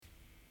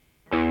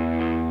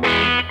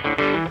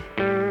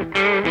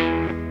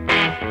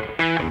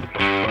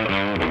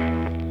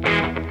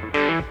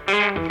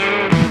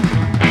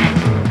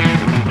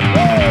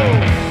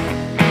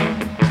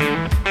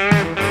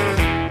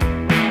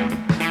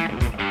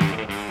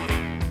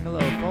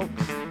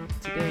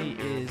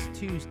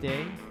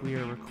Tuesday. We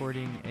are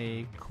recording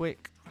a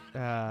quick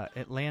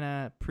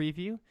Atlanta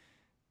preview.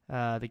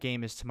 The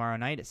game is tomorrow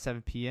night at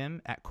 7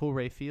 p.m. at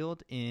Coolray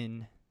Field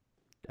in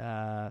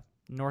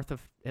north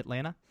of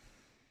Atlanta.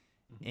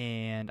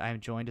 And I'm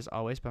joined, as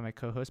always, by my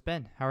co-host,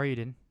 Ben. How are you,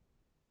 Dan?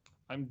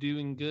 I'm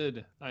doing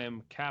good. I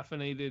am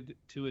caffeinated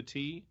to a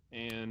T,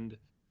 and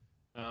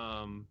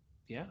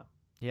yeah.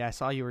 Yeah, I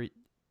saw you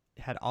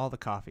had all the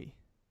coffee.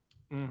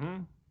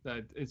 Mm-hmm.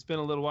 It's been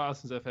a little while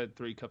since I've had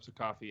 3 cups of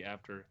coffee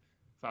after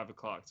 5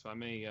 o'clock, so I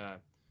may yeah,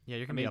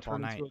 you're gonna be up all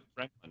night.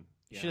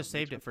 You should have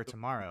saved it for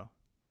tomorrow.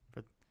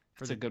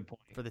 That's a good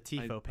point. For the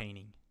TIFO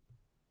painting.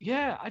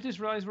 Yeah, I just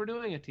realized we're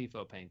doing a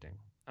TIFO painting.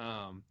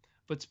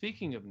 But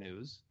speaking of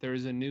news, there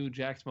is a new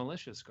Jack's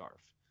Militia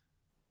scarf.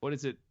 What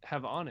does it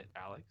have on it,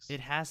 Alex? It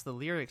has the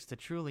lyrics to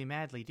Truly,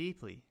 Madly,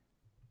 Deeply.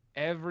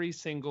 Every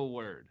single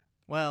word.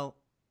 Well,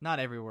 not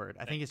every word.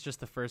 I think it's just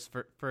the first,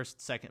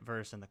 second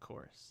verse, and the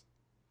chorus.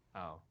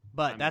 Oh,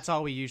 but that's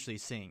all we usually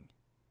sing.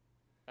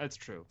 That's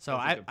true. So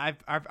I've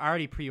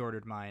already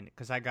pre-ordered mine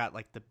because I got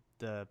like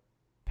the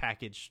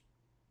package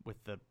with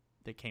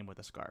that came with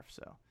a scarf.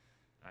 So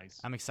nice.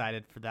 I'm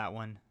excited for that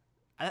one.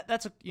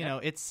 That's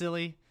it's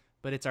silly,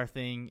 but it's our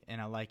thing,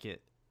 and I like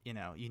it.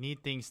 You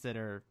need things that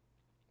are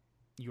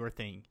your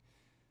thing.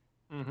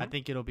 Mm-hmm. I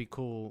think it'll be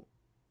cool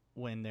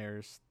when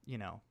there's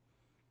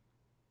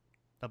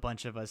a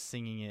bunch of us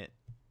singing it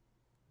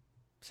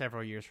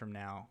several years from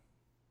now.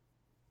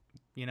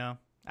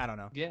 I don't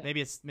know. Yeah.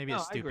 Maybe it's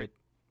stupid,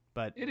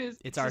 but it is.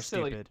 It's our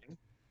stupid.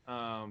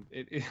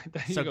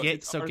 So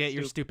get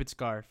your stupid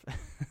scarf.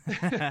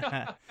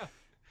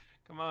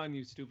 Come on,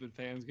 you stupid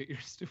fans, get your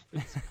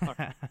stupid scarf.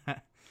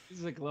 This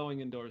is a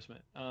glowing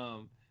endorsement.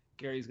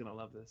 Gary's gonna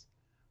love this.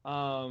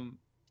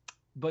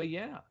 But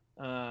yeah,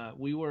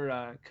 we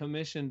were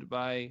commissioned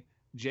by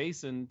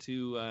Jason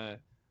to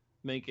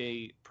make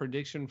a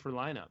prediction for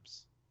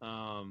lineups.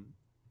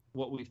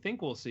 What we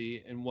think we'll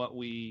see and what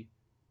we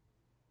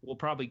will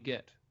probably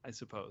get, I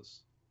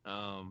suppose.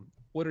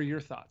 What are your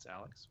thoughts,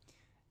 Alex?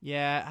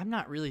 Yeah, I'm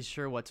not really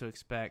sure what to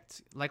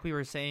expect. Like we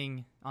were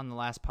saying on the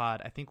last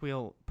pod, I think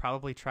we'll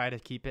probably try to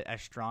keep it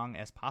as strong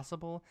as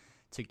possible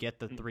to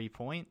get the 3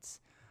 points,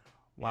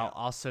 while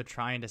also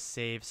trying to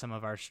save some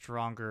of our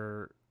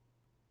stronger,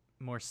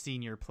 more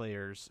senior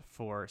players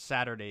for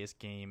Saturday's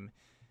game,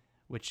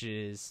 which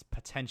is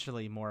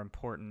potentially more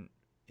important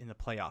in the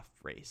playoff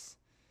race.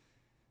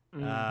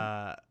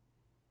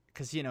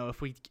 Because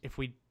if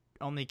we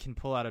only can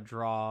pull out a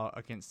draw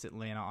against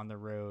Atlanta on the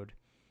road,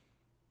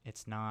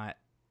 it's not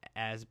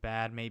as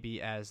bad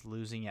maybe as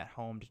losing at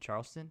home to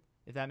Charleston,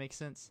 if that makes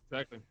sense.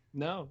 Exactly.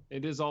 No,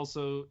 it is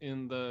also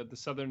in the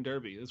Southern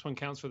Derby. This one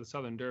counts for the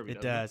Southern Derby.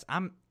 It does.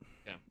 I'm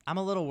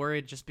a little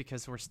worried just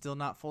because we're still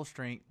not full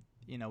strength.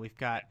 We've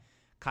got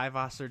Kai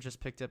Vasser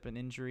just picked up an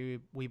injury,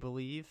 we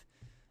believe.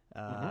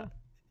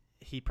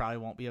 He probably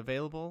won't be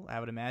available, I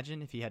would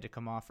imagine. If he had to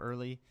come off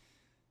early,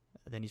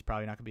 then he's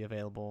probably not going to be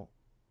available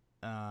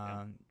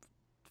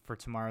for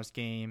tomorrow's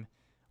game,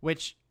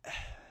 which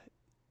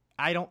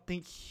I don't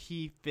think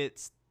he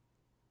fits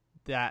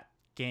that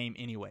game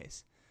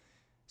anyways.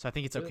 So I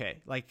think it's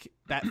okay. Like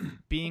that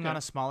being on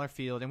a smaller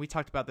field, and we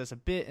talked about this a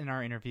bit in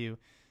our interview,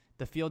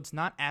 the field's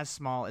not as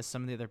small as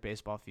some of the other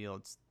baseball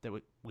fields that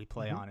we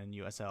play on in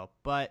USL,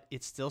 but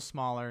it's still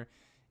smaller,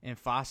 and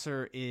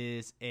Foster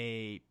is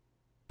a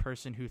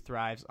person who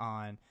thrives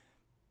on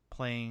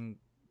playing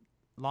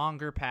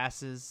longer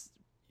passes.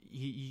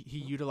 He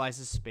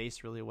utilizes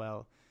space really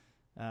well.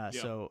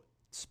 So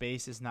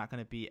space is not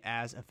going to be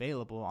as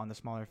available on the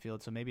smaller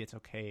field, so maybe it's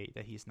okay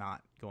that he's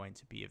not going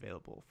to be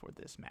available for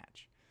this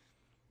match.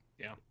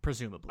 Yeah.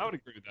 Presumably. I would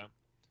agree with that.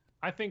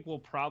 I think we'll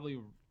probably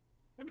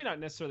maybe not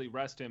necessarily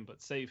rest him,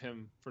 but save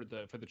him for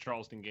the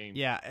Charleston game.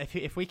 Yeah,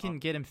 if we can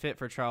get him fit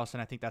for Charleston,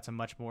 I think that's a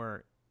much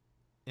more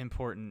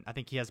important. I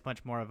think he has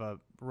much more of a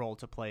role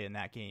to play in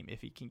that game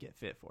if he can get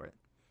fit for it.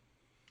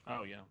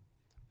 Oh, yeah.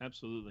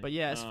 Absolutely. But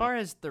yeah, as far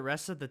as the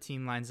rest of the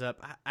team lines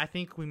up, I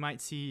think we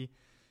might see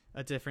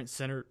a different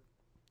center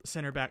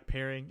back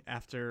pairing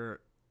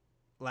after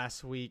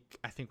last week.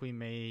 I think we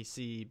may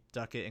see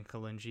Duckett and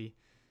Kalungi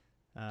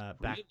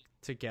back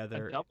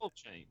together. A double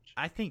change.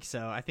 I think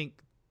so. I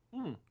think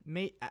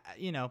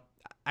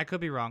I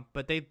could be wrong,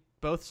 but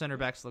both center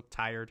backs look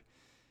tired,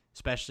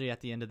 especially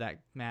at the end of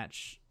that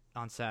match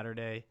on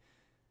Saturday.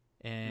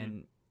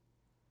 And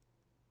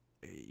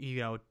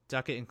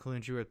Duckett and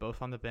Kalungi were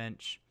both on the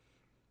bench.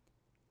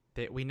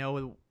 We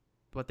know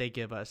what they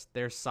give us.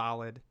 They're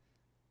solid.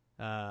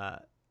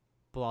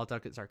 Bilal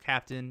Duckett's our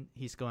captain.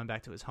 He's going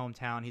back to his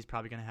hometown. He's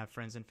probably going to have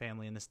friends and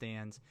family in the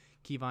stands.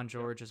 Kevon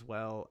George as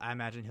well. I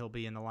imagine he'll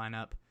be in the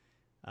lineup.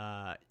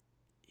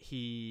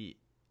 He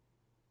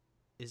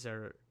is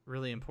a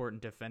really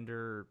important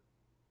defender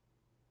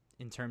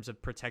in terms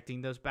of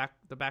protecting the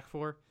back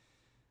four.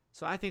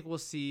 So I think we'll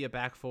see a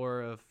back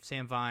four of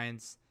Sam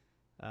Vines,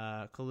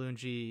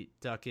 Kalungi,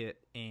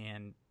 Duckett,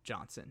 and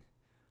Johnson.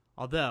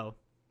 Although,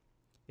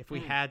 if we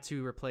had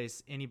to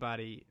replace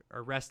anybody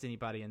or rest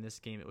anybody in this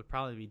game, it would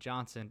probably be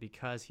Johnson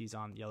because he's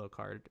on the yellow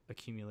card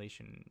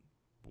accumulation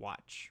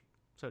watch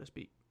so to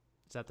speak.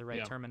 Is that the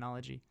right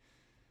terminology?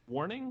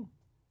 Warning,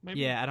 maybe?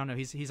 Yeah, I don't know.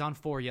 He's on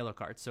 4 yellow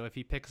cards, so if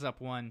he picks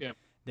up one,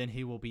 then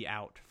he will be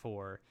out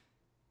for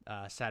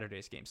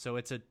Saturday's game. So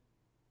it's a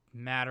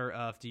matter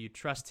of, do you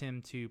trust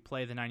him to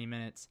play the 90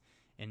 minutes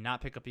and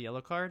not pick up a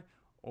yellow card,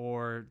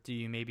 or do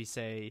you maybe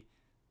say,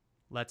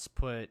 let's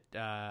put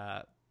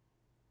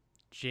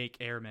Jake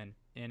Ehrman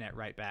in at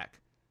right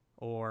back,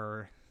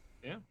 or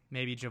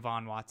maybe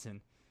Javon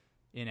Watson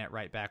in at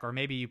right back, or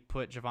maybe you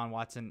put Javon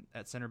Watson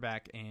at center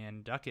back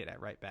and Duckett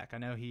at right back. I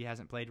know he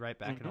hasn't played right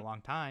back in a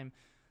long time,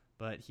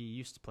 but he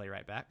used to play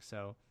right back.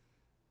 So,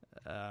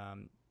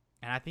 and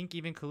I think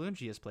even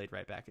Kalunji has played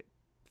right back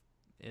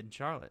in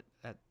Charlotte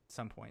at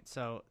some point.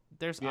 So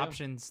there's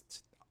options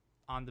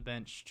on the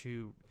bench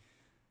to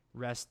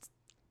rest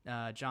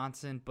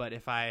Johnson. But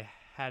if I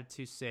had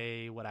to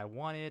say what I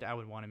wanted, I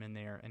would want him in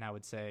there, and I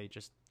would say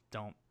just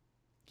don't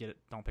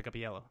pick up a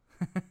yellow.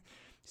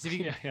 So if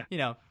you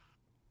know,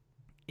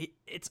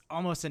 it's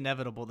almost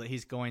inevitable that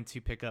he's going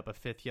to pick up a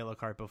 5th yellow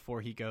card before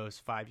he goes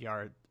 5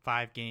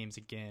 games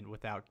again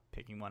without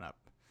picking one up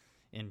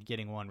and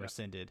getting one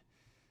rescinded.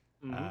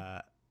 Mm-hmm.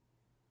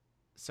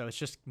 So it's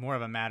just more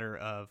of a matter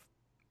of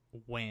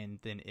when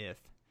than if.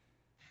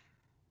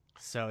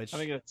 So I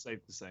think that's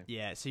safe to say.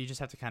 Yeah, so you just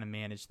have to kind of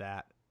manage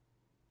that.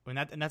 And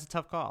that's a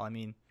tough call. I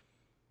mean,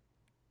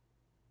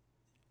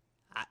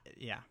 I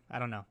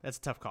don't know. That's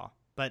a tough call.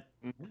 But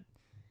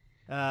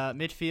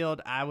midfield,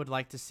 I would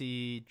like to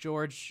see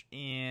George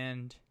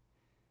and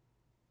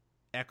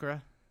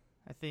Ekra,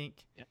 I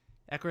think. Yeah.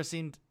 Ekra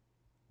seemed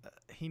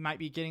he might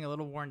be getting a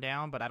little worn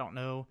down, but I don't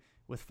know,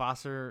 with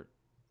Foster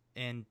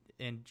and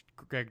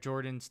Greg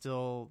Jordan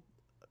still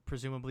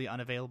presumably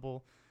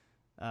unavailable.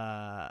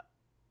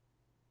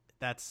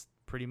 That's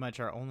pretty much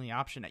our only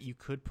option. You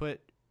could put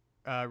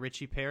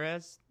Richie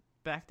Perez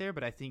back there,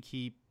 but I think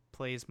he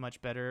plays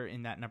much better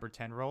in that number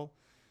 10 role.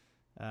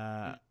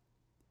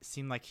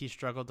 Seemed like he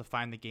struggled to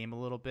find the game a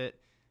little bit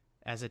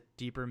as a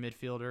deeper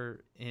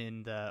midfielder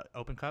in the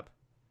Open Cup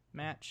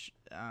match.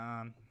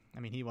 I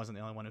mean, he wasn't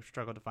the only one who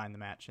struggled to find the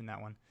match in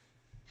that one.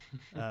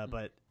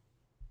 But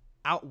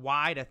out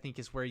wide, I think,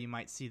 is where you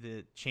might see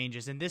the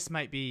changes. And this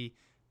might be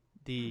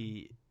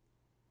the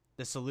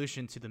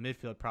solution to the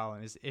midfield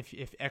problem, is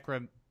if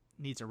Ekra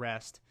needs a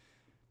rest,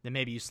 then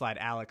maybe you slide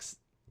Alex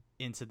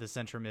into the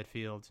central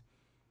midfield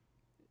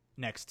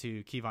next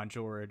to Kevon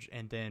George,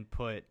 and then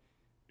put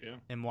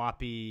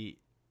Mwapi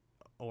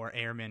or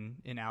Ehrman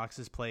in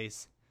Alex's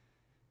place.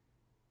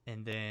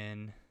 And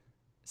then,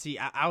 see,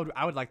 I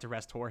would like to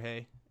rest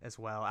Jorge as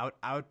well.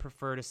 I would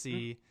prefer to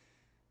see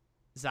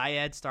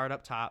Zayed start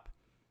up top,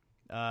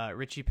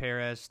 Richie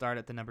Perez start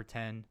at the number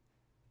 10,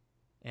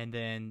 and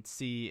then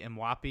see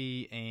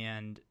Mwapi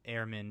and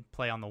Ehrman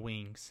play on the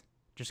wings.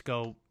 Just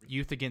go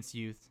youth against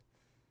youth.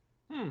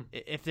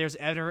 If there's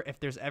ever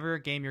a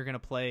game you're going to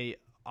play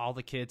all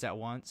the kids at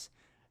once,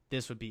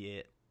 this would be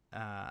it,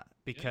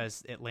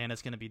 because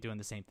Atlanta's going to be doing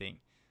the same thing.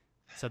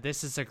 So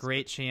this is a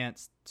great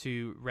chance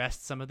to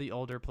rest some of the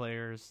older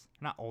players,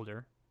 not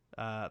older,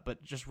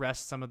 but just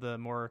rest some of the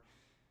more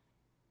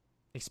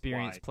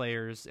experienced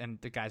players and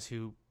the guys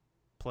who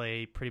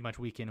play pretty much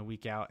week in and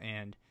week out,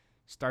 and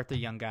start the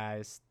young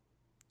guys,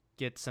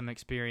 get some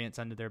experience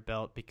under their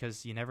belt,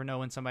 because you never know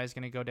when somebody's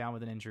going to go down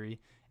with an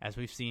injury, as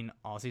we've seen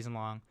all season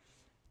long.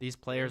 These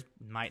players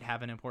might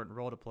have an important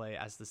role to play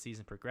as the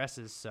season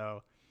progresses,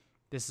 so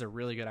this is a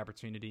really good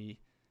opportunity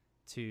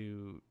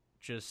to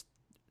just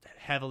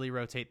heavily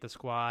rotate the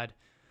squad.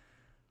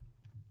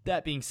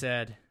 That being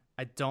said,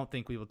 I don't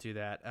think we will do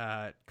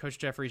that. Coach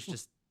Jeffries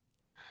just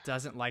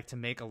doesn't like to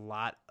make a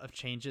lot of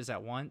changes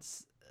at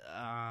once.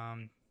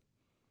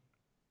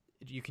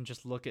 You can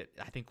just look at,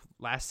 I think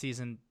last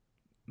season,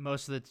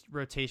 most of the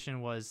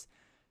rotation was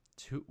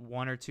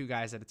one or two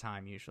guys at a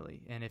time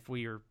usually. And if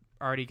we are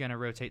already going to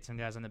rotate some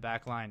guys on the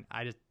back line,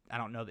 I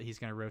don't know that he's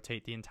going to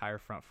rotate the entire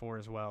front four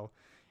as well.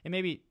 And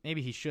maybe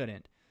he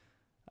shouldn't.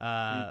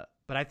 But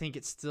I think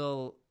it's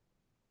still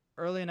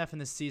early enough in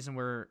the season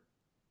where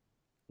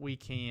we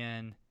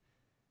can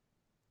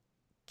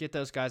get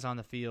those guys on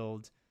the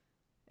field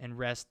and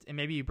rest. And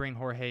maybe you bring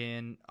Jorge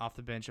in off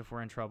the bench if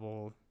we're in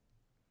trouble.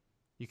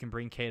 You can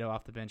bring Cato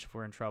off the bench if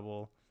we're in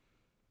trouble.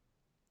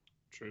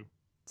 True.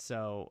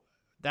 So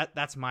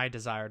that's my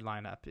desired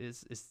lineup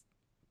is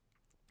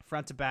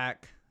front to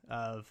back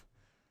of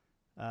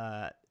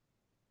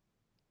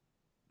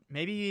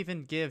maybe you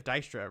even give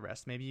Dijkstra a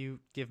rest. Maybe you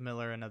give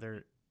Miller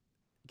another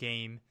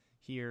game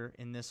here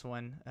in this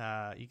one.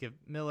 You give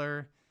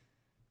Miller,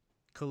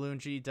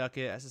 Kalunji,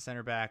 Duckett as the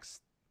center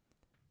backs,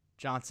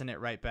 Johnson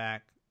at right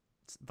back,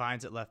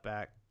 Vines at left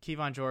back,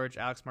 Kevon George,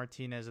 Alex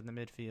Martinez in the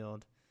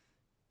midfield,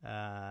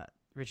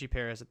 Richie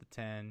Perez at the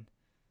 10,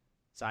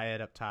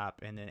 Zayed up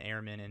top, and then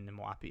Ehrman and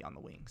Mwapi on the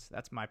wings.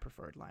 That's my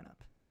preferred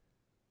lineup.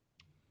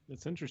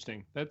 That's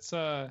interesting. That's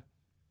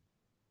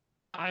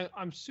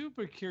I'm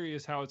super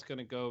curious how it's going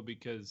to go,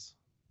 because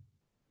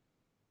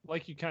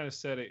like you kind of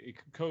said, it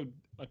could go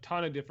a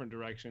ton of different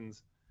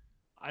directions.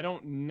 I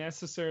don't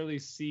necessarily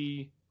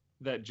see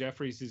that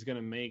Jeffries is going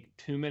to make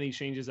too many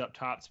changes up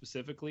top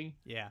specifically.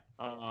 Yeah.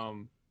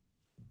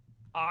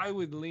 I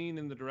would lean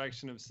in the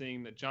direction of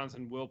seeing that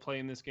Johnson will play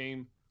in this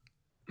game.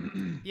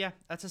 Yeah,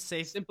 that's a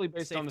simply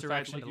based on the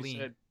fact, like you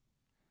said,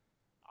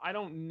 I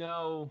don't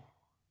know.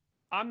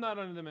 I'm not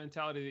under the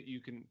mentality that you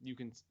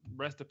can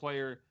rest a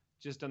player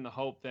just in the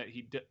hope that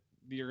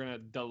you're going to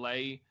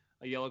delay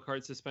a yellow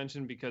card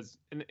suspension, because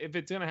if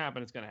it's going to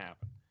happen, it's going to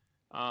happen.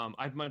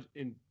 I'd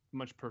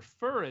much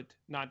prefer it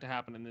not to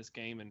happen in this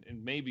game, and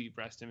maybe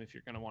rest him if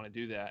you're going to want to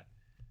do that.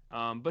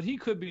 But he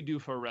could be due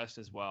for a rest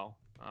as well.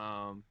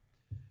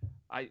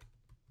 I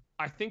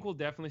think we'll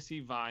definitely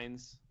see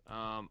Vines.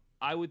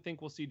 I would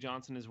think we'll see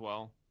Johnson as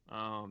well.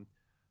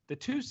 The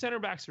two center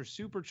backs are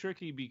super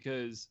tricky,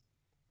 because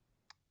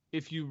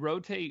if you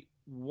rotate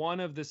one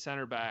of the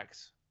center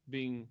backs,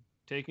 being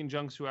taking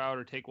Jung-Soo out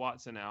or take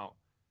Watson out,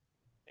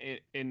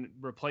 and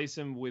replace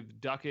him with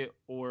Duckett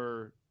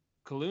or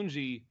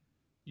Kalungi,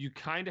 you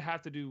kind of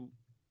have to do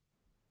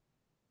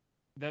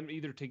them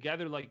either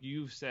together, like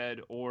you've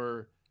said,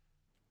 or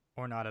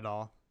not at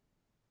all.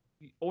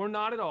 Or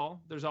not at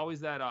all. There's always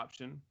that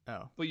option.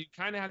 Oh. But you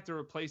kind of have to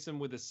replace him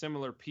with a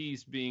similar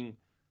piece, being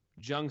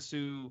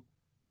Jung-Soo,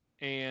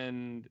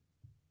 and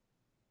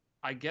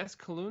I guess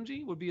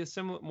Kalungi would be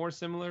more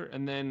similar,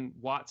 and then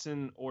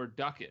Watson or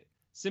Duckett,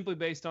 simply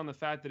based on the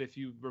fact that if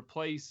you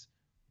replace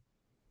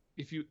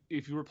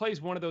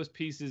one of those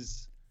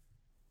pieces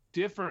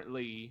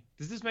differently,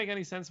 does this make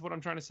any sense? What I'm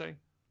trying to say?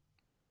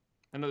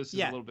 I know this is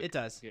a little bit. It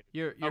does.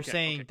 You're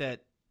saying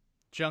that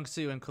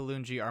Jung-Soo and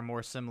Kalungi are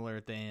more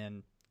similar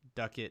than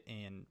Duckett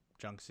and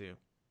Jung-Soo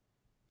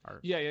are.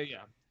 Yeah.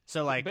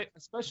 So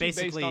especially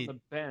basically, based on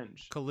the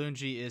bench,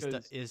 Kalungi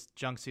is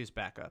Jung-Soo's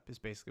backup, is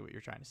basically what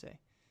you're trying to say,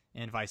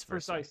 and vice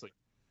versa. Precisely.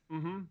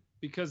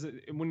 Because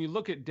when you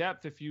look at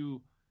depth,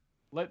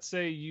 let's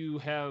say you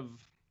have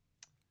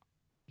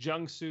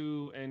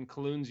Jung-Soo and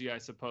Kalungi, I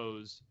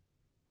suppose.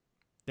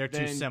 They're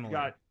too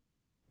similar.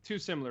 Too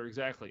similar,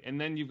 exactly.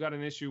 And then you've got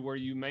an issue where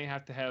you may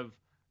have to have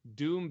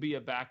Doom be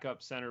a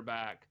backup center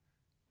back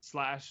 /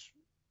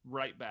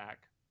 right back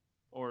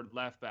or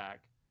left back.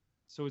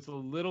 So it's a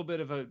little bit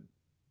of a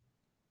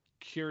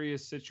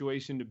curious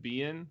situation to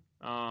be in.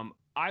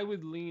 I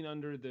would lean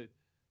under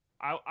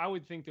I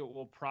would think that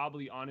we'll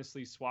probably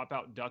honestly swap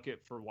out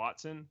Duckett for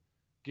Watson,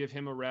 give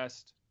him a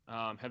rest,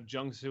 have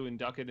Jung-Soo and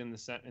Duckett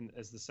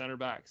as the center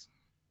backs.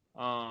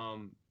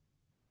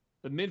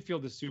 The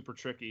midfield is super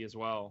tricky as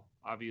well,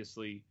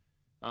 obviously,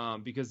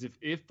 because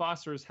if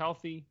Foster is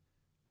healthy,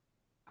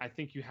 I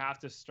think you have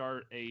to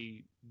start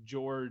a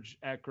George,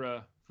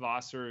 Ekra,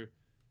 Foster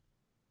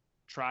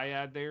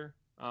triad there.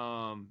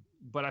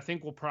 But I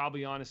think we'll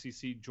probably honestly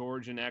see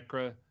George and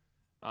Ekra,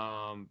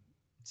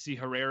 see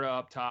Herrera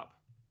up top,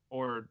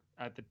 or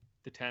at the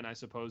 10, I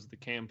suppose, the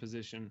cam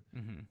position.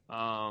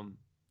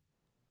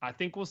 I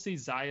think we'll see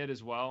Zayed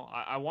as well.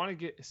 I want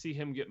to see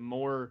him get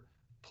more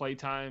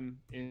playtime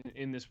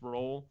in this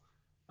role,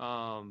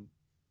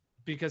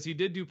 because he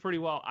did do pretty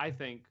well, I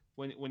think,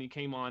 when he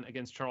came on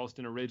against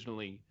Charleston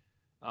originally,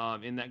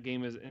 in that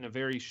game, in a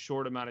very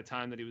short amount of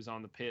time that he was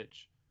on the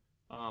pitch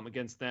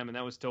against them, and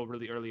that was still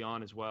really early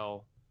on as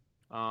well.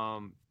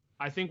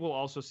 I think we'll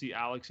also see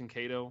Alex and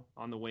Cato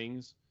on the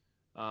wings,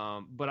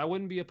 but I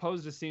wouldn't be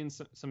opposed to seeing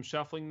some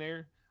shuffling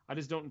there. I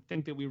just don't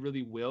think that we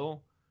really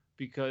will,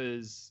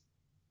 because,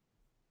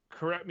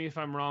 correct me if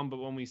I'm wrong, but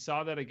when we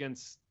saw that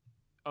against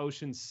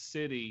Ocean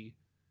City,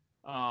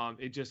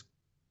 it just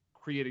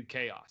created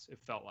chaos, it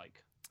felt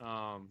like.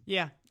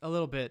 Yeah, a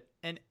little bit.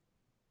 And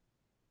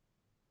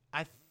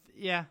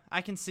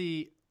I can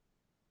see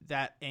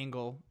that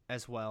angle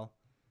as well.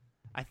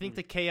 I think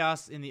the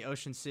chaos in the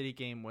Ocean City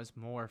game was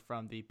more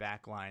from the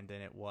back line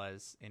than it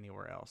was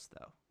anywhere else,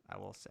 though, I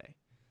will say.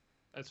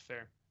 That's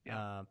fair.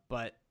 Yeah.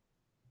 But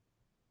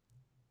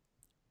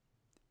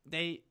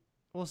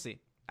we'll see.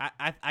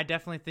 I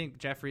definitely think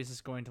Jeffries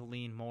is going to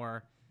lean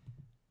more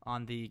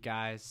on the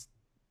guys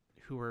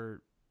who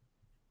are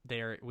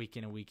there week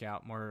in and week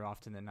out more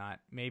often than not.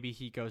 Maybe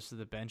he goes to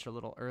the bench a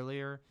little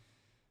earlier,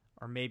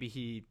 or maybe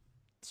he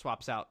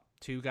swaps out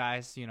two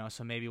guys,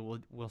 so maybe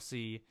we'll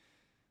see,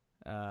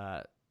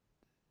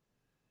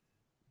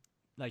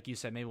 like you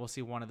said, maybe we'll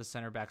see one of the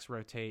center backs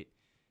rotate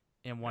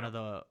and one of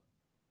the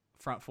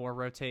front four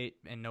rotate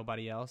and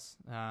nobody else.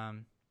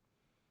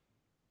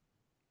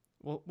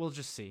 We'll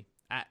just see.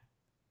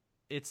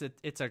 It's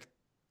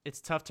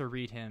tough to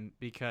read him,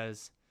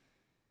 because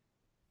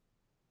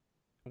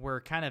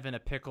we're kind of in a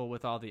pickle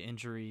with all the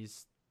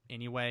injuries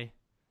anyway.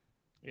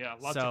 Yeah,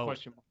 lots of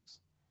question marks.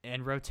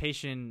 And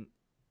rotation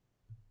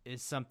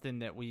is something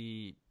that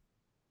we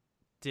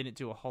didn't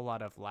do a whole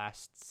lot of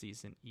last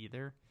season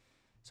either.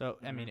 So,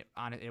 I mean,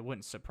 it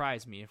wouldn't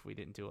surprise me if we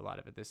didn't do a lot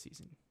of it this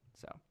season.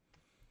 So,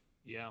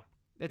 yeah.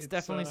 It's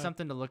definitely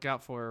something to look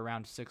out for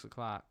around 6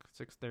 o'clock,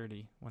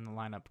 6:30 when the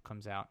lineup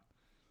comes out.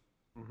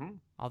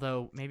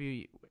 Although,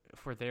 maybe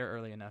if we're there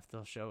early enough,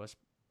 they'll show us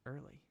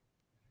early.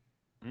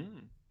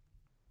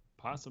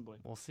 Possibly.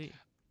 We'll see.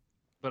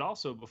 But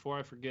also, before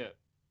I forget,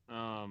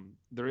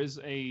 there is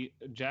a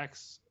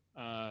Jack's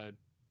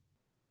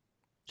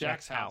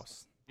Jack's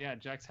house. Yeah,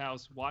 Jack's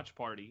house watch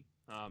party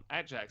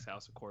at Jack's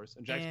house, of course.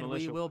 And Jack's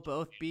Militia. We will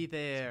both be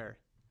there.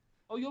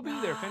 Oh, you'll be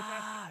there.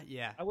 Fantastic.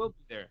 Yeah. I will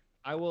be there.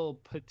 I will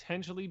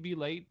potentially be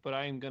late, but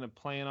I am going to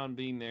plan on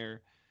being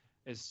there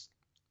as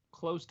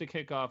close to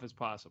kickoff as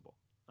possible.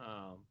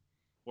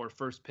 Or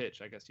first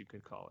pitch, I guess you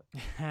could call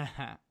it.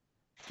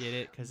 Get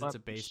it? Because it's a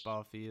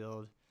baseball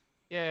field.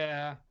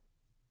 Yeah.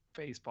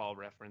 Baseball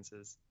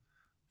references.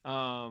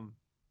 But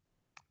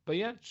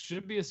yeah,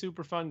 should be a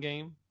super fun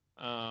game.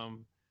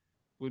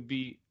 Would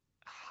be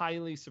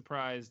highly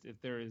surprised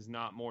if there is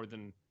not more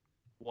than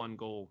one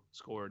goal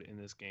scored in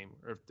this game,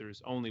 or if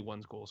there's only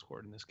one goal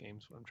scored in this game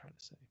is what I'm trying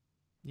to say.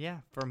 Yeah,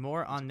 for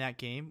more on that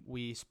game,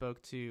 we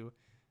spoke to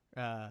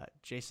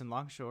Jason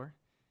Longshore,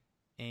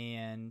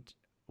 and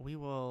we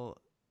will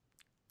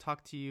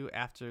talk to you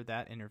after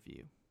that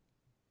interview.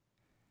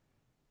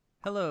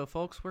 Hello,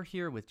 folks. We're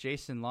here with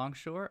Jason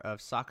Longshore of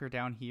Soccer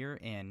Down Here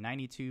and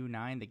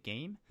 92.9 The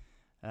Game.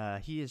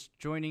 He is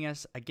joining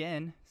us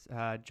again,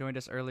 joined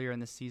us earlier in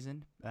the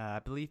season, I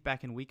believe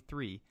back in week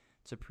 3,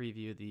 to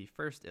preview the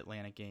first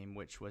Atlanta game,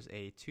 which was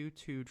a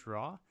 2-2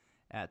 draw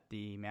at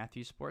the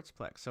Matthews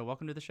Sportsplex. So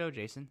welcome to the show,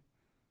 Jason.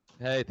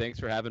 Hey, thanks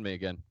for having me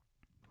again.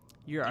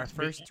 You're our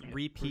first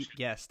repeat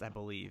guest, I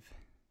believe.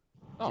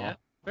 Oh, yeah.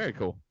 Very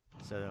cool.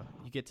 So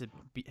you get to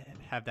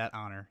have that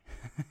honor.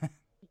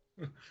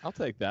 I'll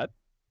take that.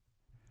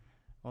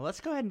 Well,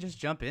 let's go ahead and just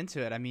jump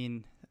into it. I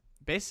mean,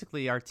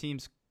 basically our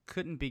teams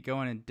couldn't be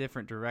going in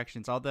different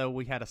directions, although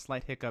we had a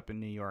slight hiccup in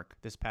New York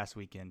this past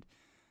weekend.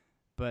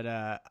 But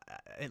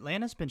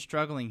Atlanta's been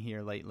struggling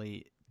here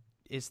lately.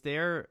 Is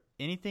there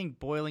anything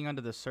boiling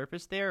under the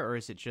surface there, or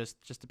is it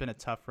just been a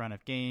tough run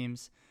of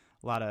games?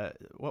 A lot of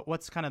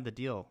what's kind of the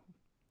deal?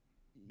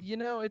 You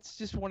know, it's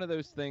just one of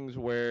those things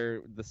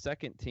where the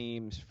second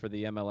teams for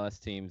the MLS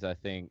teams, I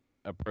think,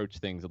 approach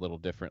things a little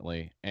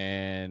differently.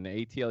 And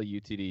ATL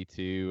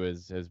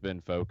UTD2 has been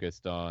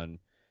focused on,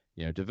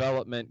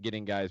 development,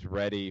 getting guys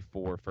ready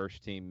for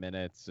first team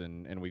minutes.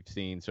 And we've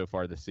seen so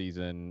far this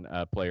season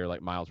a player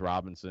like Miles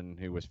Robinson,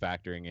 who was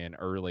factoring in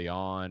early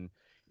on,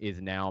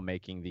 is now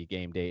making the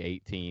game day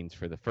 18s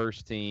for the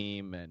first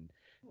team. And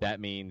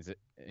that means,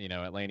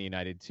 Atlanta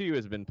United 2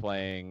 has been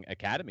playing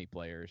academy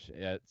players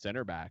at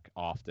center back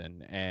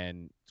often.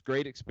 And it's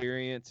great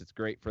experience. It's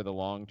great for the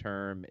long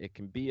term. It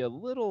can be a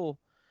little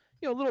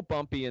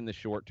bumpy in the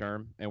short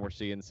term, and we're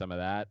seeing some of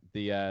that.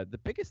 The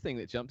biggest thing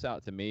that jumps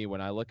out to me when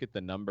I look at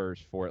the numbers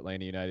for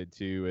Atlanta United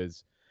 2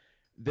 is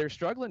they're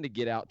struggling to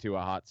get out to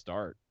a hot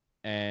start.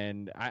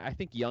 And I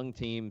think young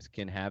teams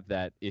can have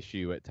that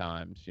issue at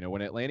times.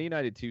 When Atlanta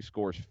United 2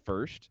 scores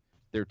first,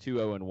 they're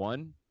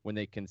 2-0-1. When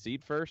they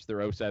concede first, they're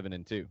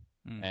 0-7-2.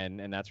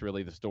 And that's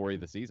really the story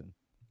of the season.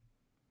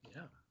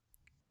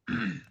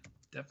 Yeah.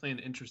 Definitely an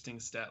interesting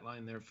stat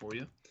line there for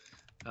you.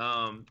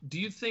 Do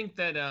you think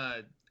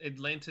that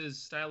Atlanta's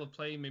style of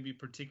play maybe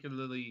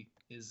particularly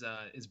is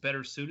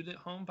better suited at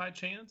home by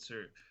chance,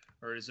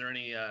 or is there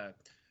any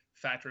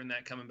factor in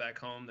that coming back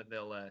home that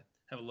they'll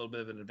have a little bit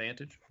of an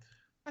advantage?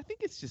 I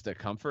think it's just a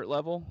comfort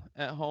level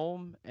at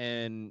home,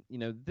 and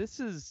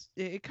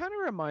it kind of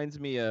reminds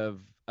me of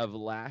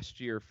last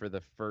year for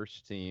the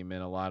first team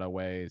in a lot of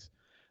ways.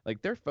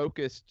 Like, they're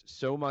focused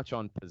so much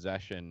on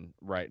possession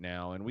right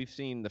now, and we've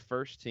seen the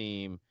first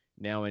team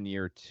now in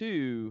year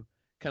 2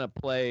 kind of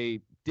play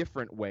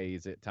different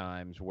ways at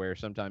times, where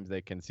sometimes they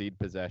concede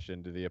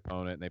possession to the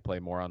opponent and they play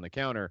more on the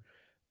counter.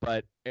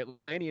 But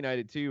Atlanta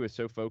United 2 is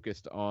so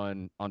focused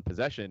on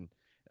possession.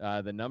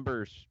 The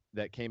numbers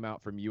that came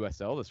out from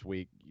USL this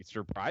week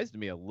surprised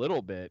me a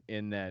little bit,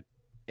 in that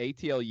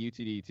ATL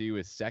UTD2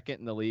 is second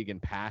in the league in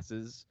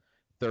passes,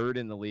 third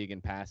in the league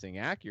in passing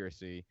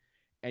accuracy.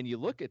 And you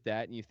look at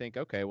that and you think,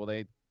 okay, well,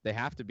 they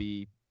have to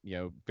be,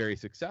 very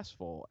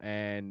successful.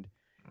 And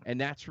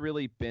that's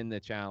really been the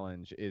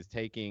challenge, is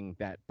taking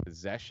that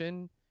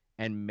possession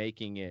and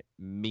making it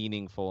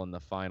meaningful in the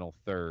final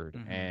third.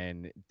 Mm-hmm.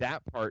 And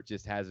that part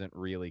just hasn't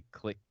really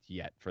clicked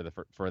yet for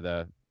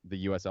the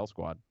USL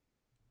squad.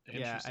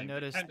 Yeah, I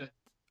noticed.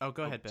 Oh,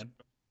 go ahead, Ben.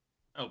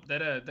 Oh,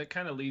 that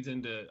kind of leads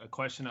into a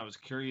question I was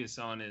curious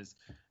on. Is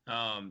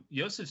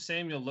Josef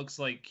Samuel looks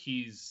like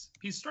he's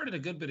started a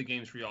good bit of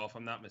games for y'all, if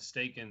I'm not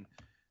mistaken,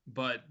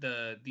 but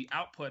the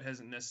output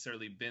hasn't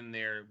necessarily been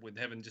there with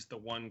having just the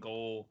one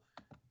goal,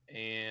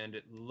 and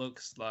it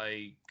looks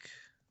like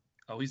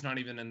he's not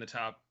even in the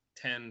top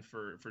 10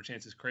 for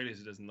chances created.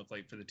 It doesn't look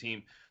like for the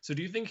team. So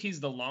do you think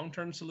he's the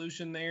long-term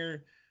solution there?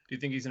 Do you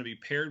think he's going to be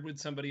paired with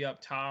somebody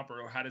up top,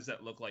 or how does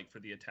that look like for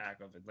the attack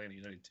of Atlanta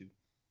United 2?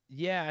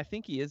 Yeah, I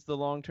think he is the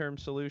long-term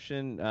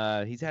solution.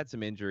 He's had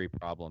some injury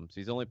problems.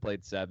 He's only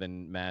played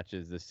 7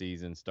 matches this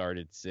season,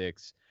 started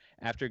 6.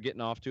 After getting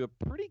off to a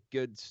pretty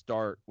good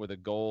start with a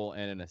goal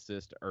and an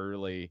assist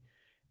early,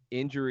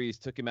 injuries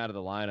took him out of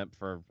the lineup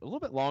for a little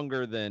bit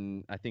longer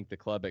than I think the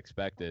club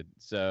expected.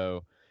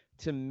 So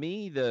to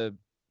me,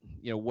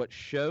 what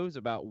shows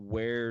about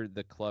where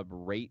the club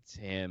rates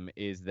him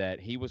is that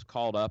he was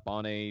called up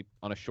on a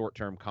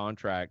short-term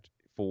contract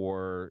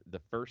for the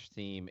first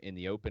team in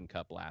the Open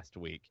Cup last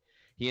week.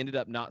 He ended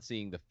up not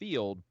seeing the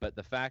field, but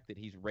the fact that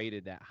he's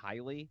rated that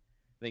highly,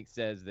 I think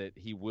says that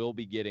he will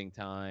be getting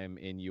time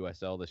in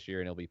USL this year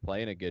and he'll be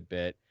playing a good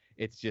bit.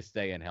 It's just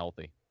staying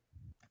healthy.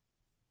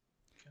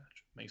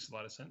 Gotcha. Makes a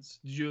lot of sense.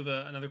 Did you have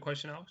another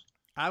question, Alex?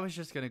 I was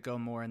just going to go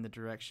more in the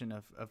direction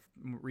of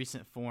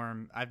recent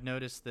form. I've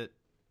noticed that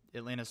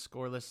Atlanta's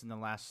scoreless in the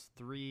last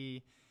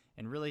 3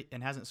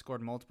 and hasn't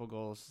scored multiple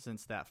goals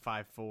since that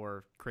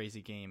 5-4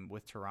 crazy game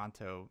with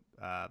Toronto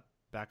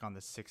back on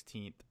the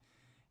 16th.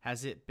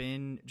 Has it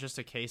been just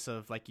a case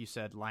of, like you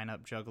said,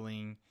 lineup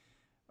juggling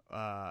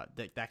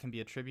that can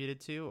be attributed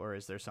to, or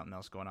is there something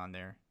else going on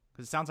there?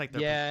 Because it sounds like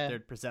they're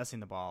possessing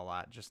the ball a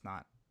lot, just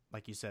not,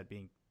 like you said,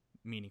 being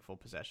meaningful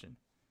possession.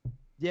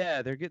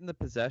 Yeah, they're getting the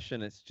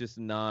possession. It's just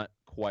not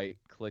quite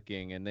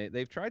clicking. And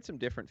they've tried some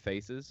different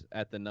faces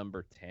at the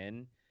number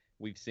 10.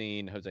 We've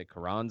seen Jose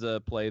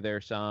Carranza play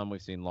there some.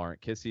 We've seen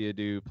Laurent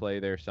Kisiadou play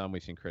there some.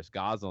 We've seen Chris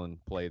Goslin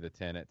play the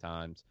 10 at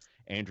times.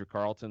 Andrew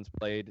Carlton's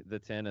played the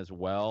 10 as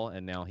well,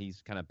 and now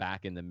he's kind of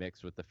back in the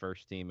mix with the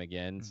first team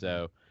again. Mm-hmm.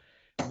 So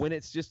when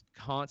it's just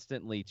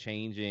constantly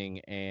changing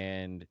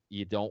and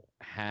you don't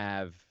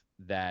have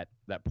that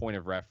point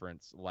of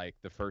reference like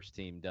the first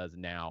team does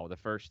now, the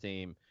first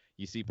team –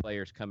 you see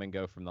players come and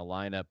go from the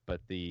lineup,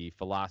 but the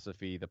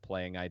philosophy, the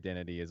playing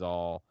identity is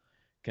all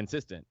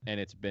consistent, and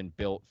it's been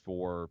built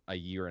for a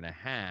year and a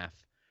half.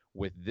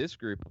 With this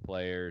group of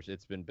players,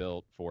 it's been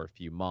built for a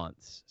few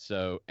months.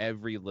 So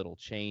every little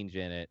change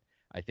in it,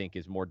 I think,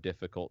 is more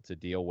difficult to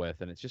deal with,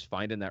 and it's just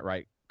finding that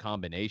right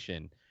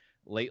combination.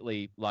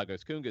 Lately,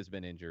 Lagos Kunga's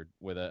been injured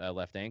with a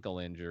left ankle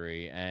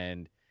injury,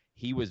 and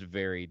he was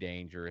very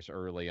dangerous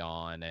early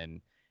on,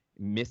 and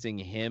missing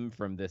him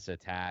from this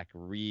attack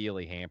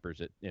really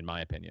hampers it, in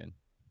my opinion.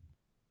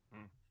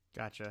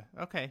 Gotcha.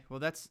 Okay. Well,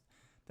 that's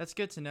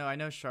good to know. I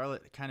know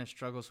Charlotte kind of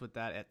struggles with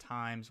that at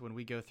times when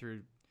we go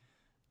through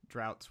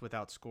droughts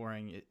without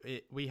scoring.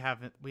 We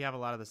have a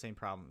lot of the same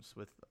problems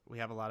with. We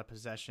have a lot of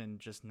possession,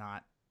 just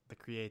not the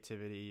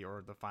creativity,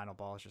 or the final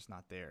ball is just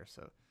not there.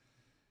 So,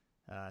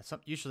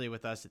 usually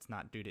with us, it's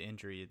not due to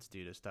injury. It's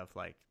due to stuff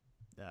like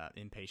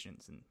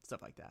impatience and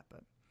stuff like that.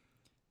 But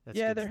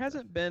there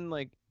hasn't been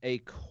like a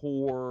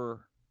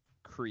core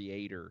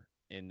creator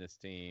in this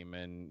team.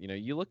 And,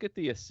 you look at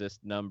the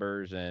assist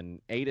numbers, and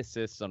 8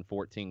 assists on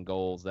 14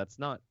 goals. That's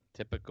not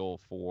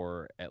typical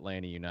for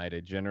Atlanta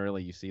United.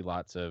 Generally, you see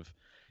lots of,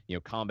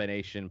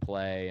 combination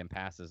play and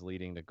passes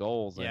leading to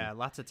goals. Yeah,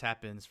 lots of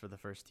tap-ins for the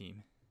first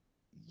team.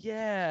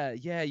 Yeah,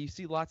 you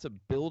see lots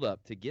of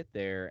build-up to get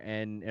there.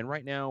 And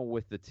right now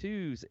with the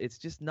 2s, it's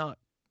just not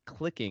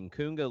clicking.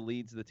 Kunga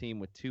leads the team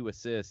with 2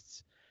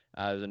 assists.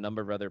 There's a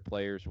number of other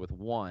players with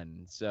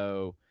 1.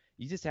 So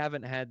you just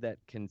haven't had that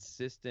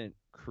consistent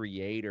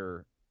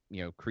creator,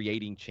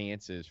 creating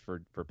chances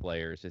for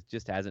players. It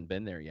just hasn't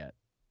been there yet.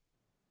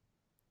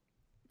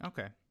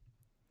 Okay.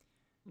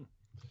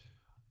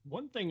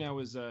 One thing I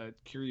was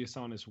curious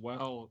on as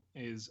well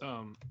is,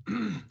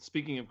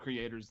 speaking of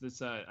creators,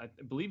 this I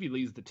believe he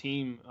leads the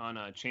team on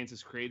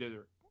chances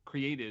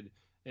created,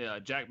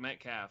 Jack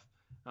Metcalf.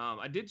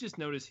 I did just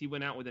notice he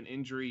went out with an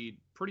injury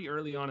pretty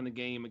early on in the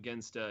game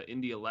against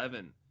Indy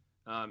 11.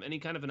 Any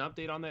kind of an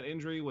update on that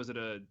injury? Was it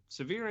a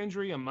severe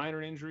injury, a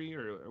minor injury,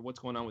 or what's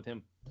going on with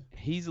him?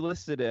 He's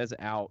listed as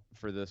out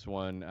for this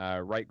one,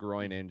 right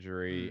groin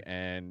injury,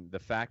 and the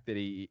fact that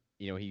he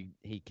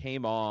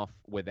came off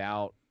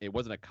without, it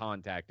wasn't a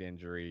contact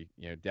injury,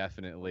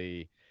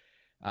 definitely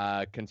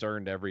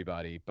concerned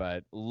everybody,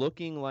 but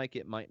looking like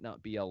it might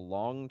not be a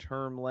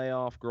long-term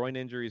layoff. Groin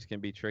injuries can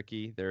be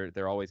tricky.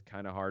 They're always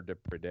kind of hard to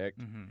predict.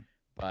 Mm-hmm.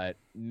 But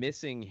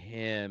missing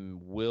him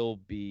will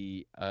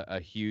be a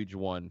huge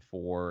one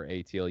for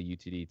ATL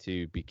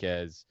UTD2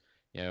 because,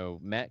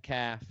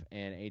 Metcalf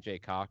and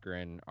AJ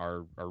Cochran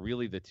are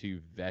really the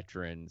 2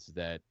 veterans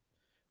that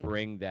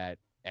bring that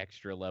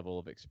extra level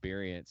of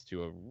experience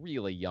to a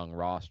really young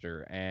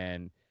roster.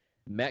 And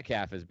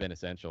Metcalf has been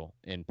essential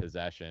in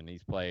possession.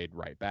 He's played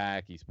right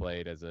back. He's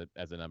played as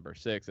a number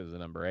 6, as a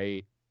number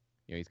 8.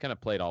 He's kind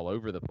of played all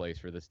over the place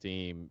for this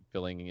team,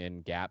 filling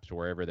in gaps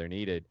wherever they're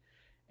needed.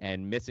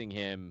 And missing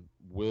him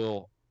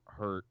will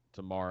hurt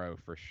tomorrow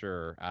for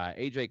sure.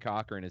 AJ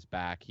Cochran is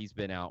back. He's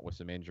been out with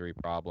some injury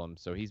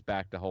problems, so he's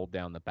back to hold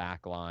down the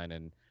back line,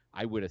 and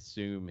I would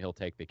assume he'll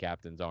take the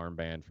captain's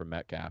armband from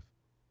Metcalf.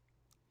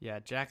 Yeah,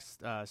 Jack's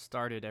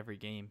started every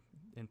game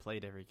and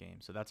played every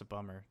game, so that's a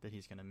bummer that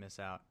he's going to miss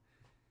out.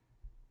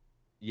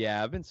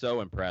 Yeah, I've been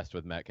so impressed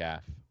with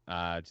Metcalf.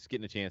 Just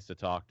getting a chance to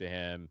talk to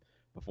him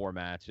before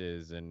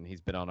matches, and he's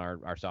been on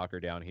our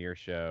Soccer Down Here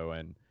show,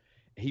 and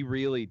he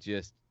really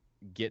just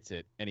gets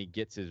it, and he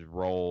gets his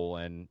role.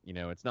 And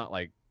it's not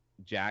like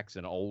Jack's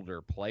an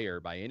older player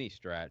by any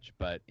stretch,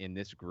 but in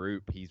this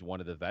group he's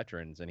one of the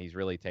veterans, and he's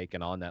really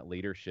taken on that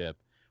leadership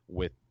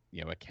with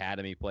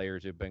academy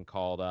players who've been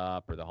called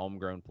up, or the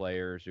homegrown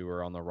players who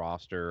are on the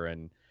roster,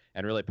 and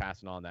really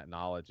passing on that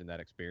knowledge and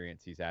that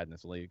experience he's had in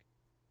this league.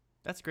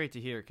 That's great to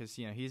hear, because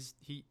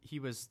he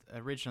was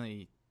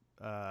originally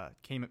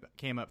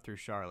came up through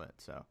Charlotte,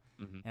 so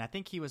mm-hmm. And I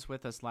think he was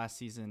with us last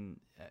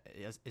season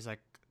is like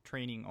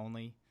training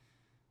only.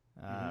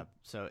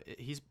 So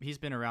he's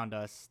been around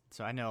us,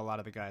 so I know a lot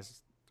of the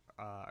guys,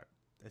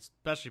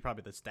 especially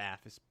probably the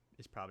staff, is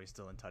probably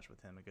still in touch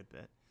with him a good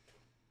bit.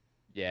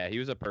 Yeah, he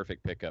was a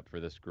perfect pickup for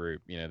this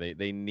group. You know,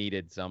 they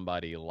needed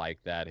somebody like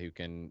that who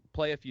can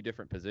play a few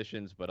different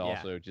positions, but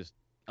also just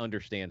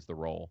understands the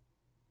role.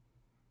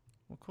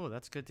 Well, cool.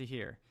 That's good to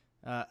hear.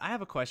 I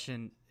have a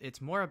question.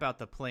 It's more about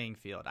the playing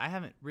field. I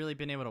haven't really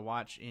been able to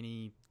watch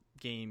any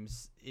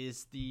games.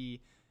 Is the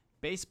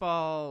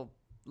baseball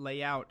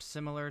layout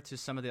similar to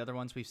some of the other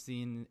ones we've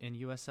seen in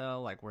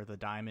USL, like where the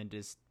diamond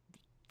is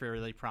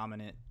fairly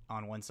prominent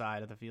on one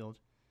side of the field?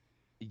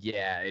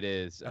 Yeah, it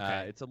is.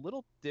 Okay. It's a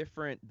little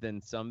different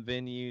than some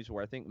venues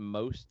where I think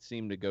most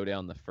seem to go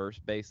down the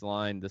first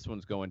baseline. This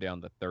one's going down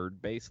the third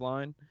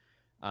baseline.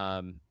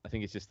 I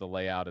think it's just the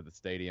layout of the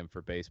stadium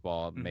for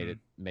baseball made it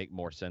make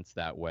more sense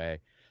that way.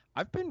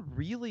 I've been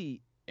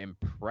really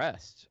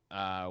impressed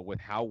with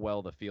how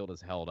well the field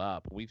has held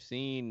up. We've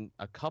seen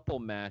a couple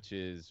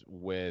matches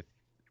with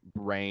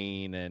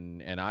rain,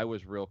 and I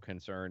was real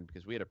concerned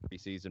because we had a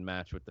preseason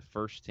match with the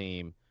first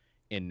team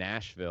in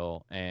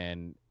Nashville,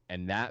 and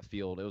that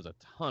field, it was a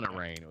ton of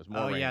rain. It was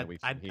more rain than we've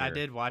seen here. I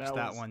did watch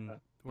that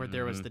one where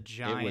there was the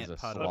giant it was a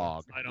puddle.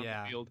 slog. On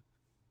the field.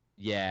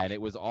 Yeah, and it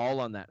was all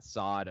on that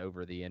sod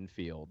over the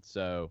infield.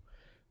 So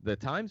the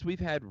times we've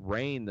had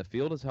rain, the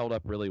field has held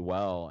up really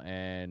well.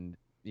 And,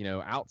 you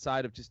know,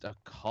 outside of just a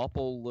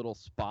couple little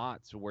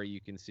spots where you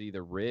can see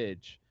the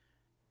ridge,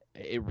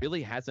 it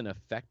really hasn't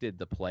affected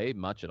the play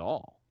much at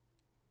all.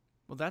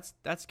 Well,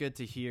 that's good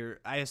to hear.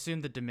 I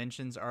assume the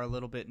dimensions are a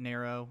little bit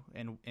narrow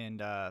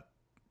and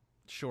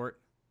short.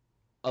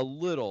 A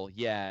little,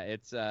 yeah.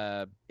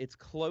 It's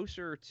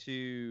closer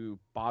to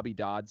Bobby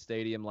Dodd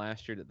Stadium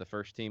last year that the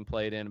first team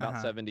played in,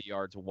 about 70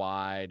 yards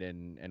wide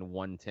and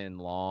 110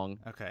 long.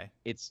 Okay.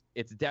 It's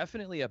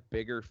definitely a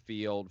bigger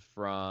field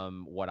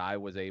from what I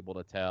was able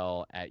to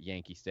tell at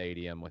Yankee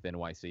Stadium with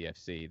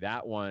NYCFC.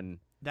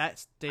 That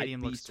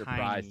stadium looks tiny. I'd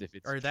be surprised if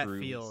it's or that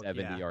truly field,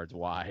 70 yards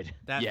wide.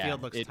 That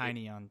field looks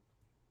tiny on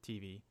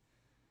TV.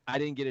 I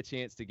didn't get a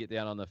chance to get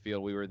down on the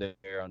field. We were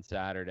there on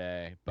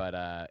Saturday,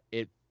 but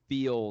it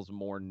feels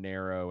more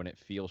narrow and it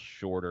feels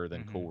shorter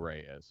than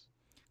Coolray is.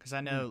 Because I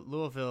know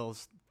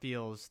Louisville's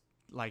feels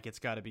like it's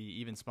got to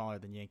be even smaller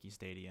than Yankee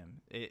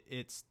Stadium.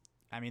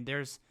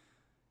 There's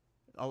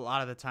a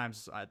lot of the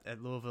times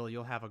at Louisville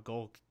you'll have a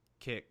goal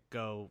kick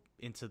go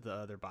into the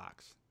other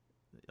box.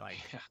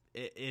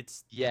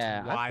 It's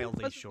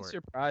wildly I've short. been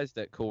surprised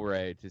at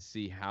Coolray to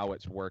see how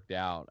it's worked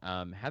out.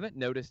 Haven't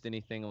noticed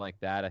anything like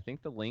that. I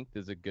think the length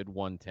is a good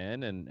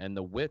 110, and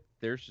the width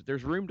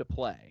there's room to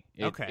play.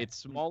 It's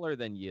smaller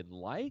than you'd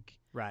like,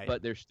 right?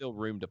 But there's still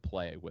room to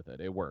play with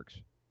it. It works.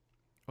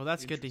 Well,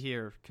 that's good to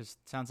hear because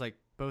it sounds like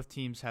both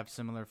teams have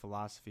similar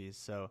philosophies,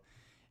 so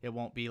it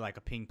won't be like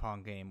a ping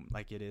pong game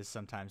like it is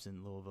sometimes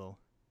in Louisville.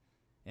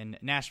 And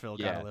Nashville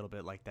got a little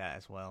bit like that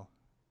as well.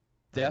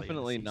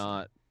 Definitely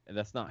not.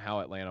 That's not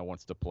how Atlanta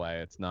wants to play.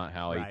 It's not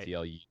how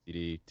ATL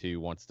UTD2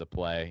 wants to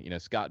play. You know,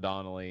 Scott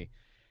Donnelly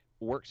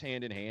works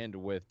hand in hand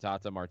with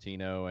Tata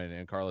Martino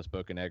and Carlos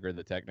Bocanegra,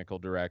 the technical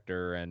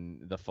director,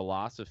 and the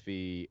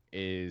philosophy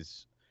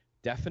is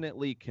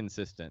definitely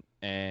consistent.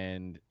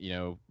 And, you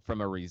know,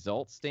 from a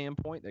results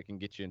standpoint, that can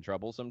get you in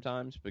trouble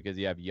sometimes because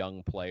you have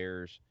young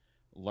players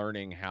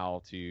learning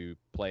how to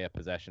play a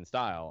possession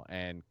style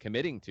and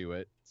committing to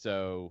it.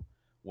 So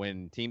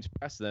when teams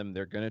press them,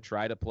 they're going to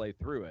try to play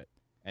through it.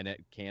 And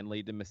it can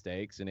lead to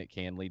mistakes and it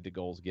can lead to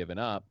goals given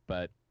up.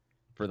 But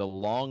for the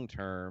long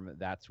term,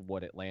 that's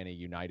what Atlanta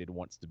United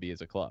wants to be as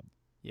a club.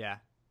 Yeah.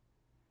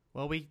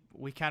 Well, we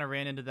kind of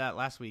ran into that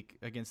last week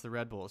against the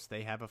Red Bulls.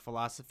 They have a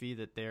philosophy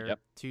that their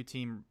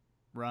two-team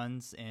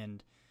runs,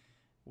 and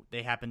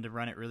they happened to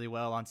run it really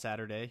well on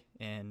Saturday.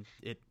 And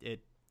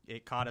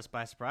it caught us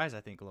by surprise, I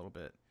think, a little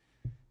bit.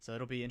 So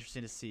it'll be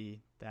interesting to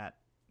see that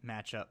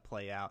matchup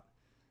play out.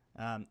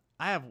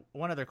 I have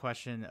one other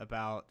question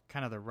about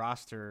kind of the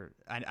roster.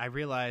 I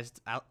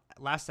realized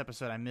last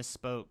episode I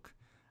misspoke.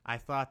 I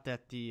thought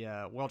that the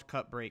World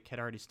Cup break had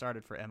already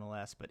started for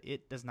MLS, but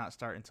it does not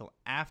start until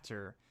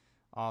after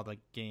all the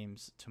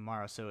games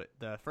tomorrow. So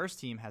the first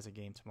team has a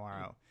game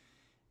tomorrow.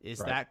 Is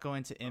that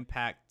going to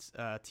impact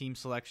team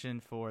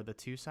selection for the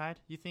two side,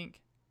 you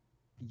think?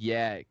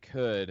 Yeah, it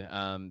could.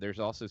 There's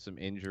also some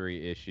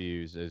injury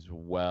issues as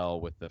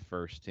well with the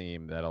first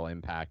team that'll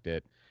impact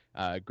it.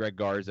 Greg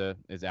Garza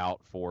is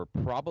out for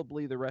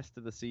probably the rest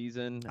of the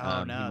season.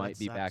 Oh, no, he might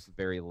be back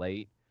very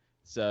late.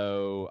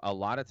 So a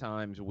lot of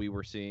times we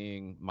were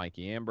seeing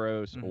Mikey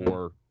Ambrose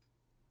or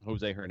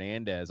Jose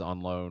Hernandez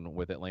on loan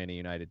with Atlanta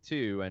United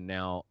too, and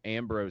now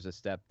Ambrose has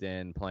stepped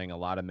in, playing a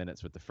lot of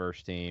minutes with the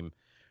first team.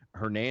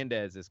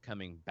 Hernandez is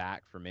coming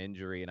back from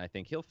injury, and I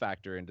think he'll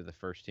factor into the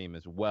first team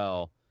as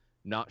well.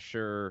 Not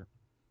sure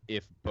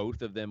if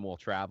both of them will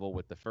travel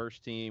with the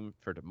first team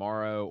for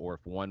tomorrow or if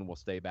one will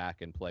stay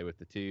back and play with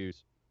the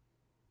twos.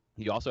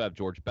 You also have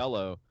George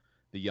Bello,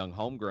 the young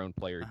homegrown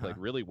player who played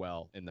really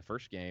well in the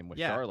first game with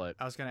Charlotte.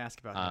 I was going to ask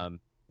about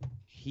that.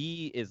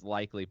 he is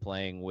likely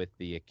playing with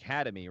the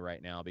academy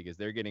right now because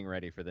they're getting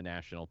ready for the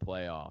national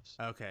playoffs.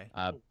 Okay.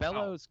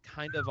 Bello's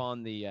kind of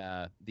on the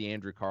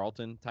Andrew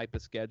Carlton type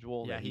of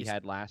schedule that he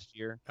had last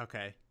year.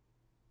 Okay.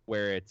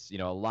 Where it's,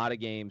 a lot of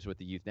games with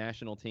the youth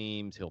national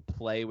teams. He'll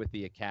play with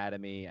the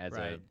academy as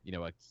a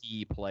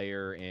key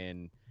player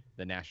in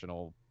the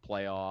national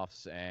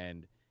playoffs,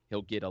 and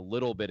he'll get a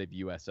little bit of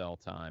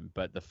USL time,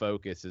 but the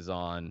focus is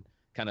on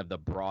kind of the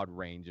broad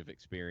range of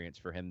experience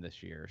for him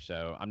this year.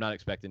 So I'm not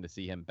expecting to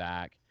see him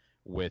back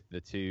with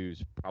the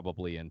twos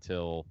probably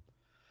until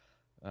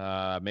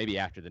maybe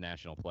after the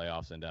national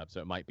playoffs end up. So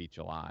it might be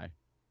July.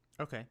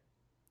 Okay.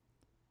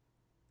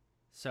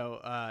 So,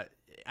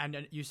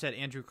 and you said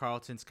Andrew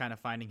Carlton's kind of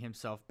finding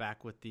himself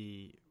back with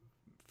the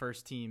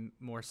first team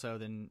more so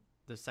than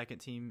the second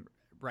team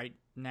right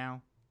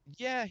now.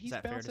 Yeah, he's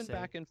bouncing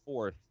back and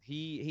forth.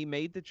 He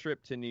made the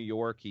trip to New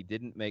York. He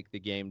didn't make the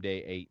game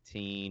day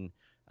 18.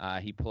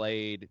 He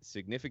played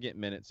significant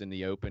minutes in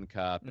the Open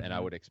Cup, and I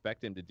would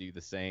expect him to do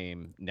the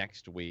same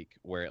next week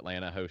where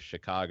Atlanta hosts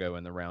Chicago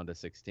in the round of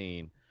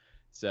 16.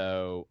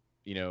 So,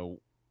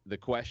 the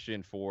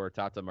question for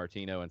Tata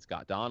Martino and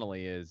Scott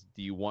Donnelly is,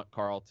 do you want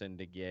Carlton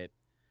to get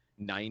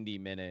 90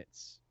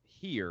 minutes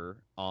here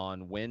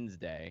on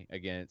Wednesday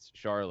against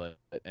Charlotte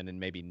and then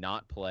maybe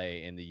not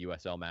play in the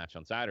USL match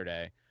on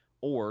Saturday?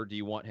 Or do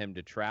you want him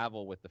to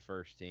travel with the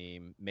first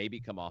team, maybe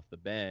come off the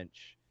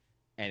bench,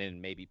 and then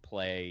maybe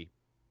play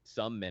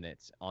some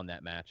minutes on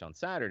that match on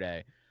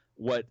Saturday?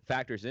 What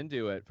factors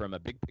into it from a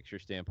big picture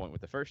standpoint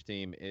with the first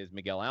team is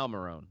Miguel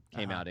Almiron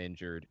came out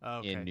injured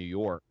in New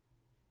York.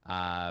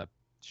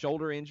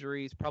 Shoulder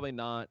injuries, probably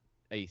not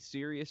a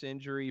serious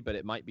injury, but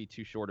it might be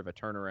too short of a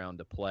turnaround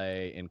to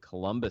play in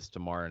Columbus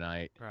tomorrow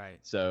night. Right.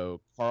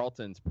 So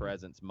Carlton's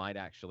presence might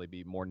actually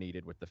be more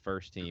needed with the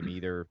first team,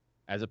 either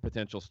as a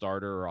potential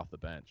starter or off the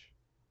bench.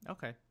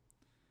 Okay.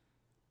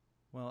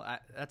 Well,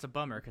 that's a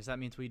bummer because that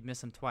means we'd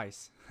miss him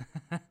twice.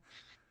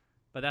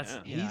 But that's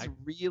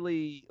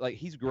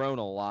he's grown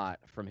a lot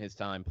from his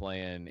time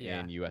playing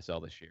in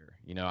USL this year.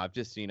 I've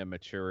just seen a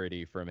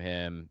maturity from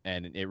him,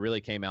 and it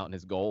really came out in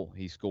his goal.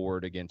 He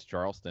scored against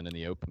Charleston in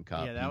the Open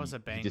Cup. Yeah, that was a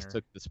banger. He just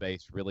took the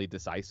space really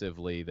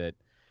decisively that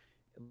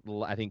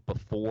I think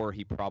before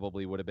he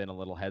probably would have been a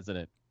little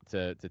hesitant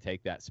to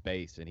take that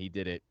space, and he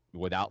did it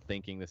without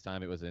thinking this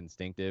time. It was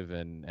instinctive,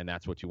 and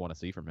that's what you want to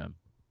see from him.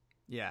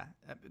 Yeah,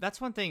 that's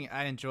one thing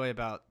I enjoy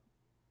about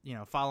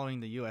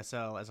following the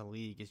USL as a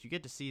league is you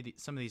get to see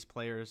some of these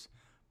players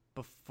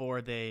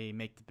before they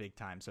make the big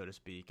time, so to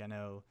speak. I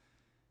know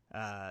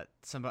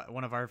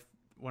one of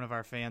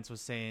our fans was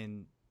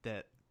saying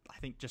that I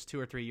think just 2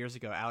 or 3 years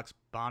ago, Alex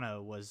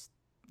Bono was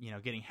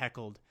getting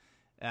heckled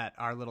at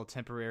our little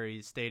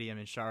temporary stadium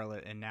in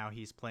Charlotte, and now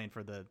he's playing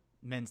for the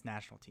men's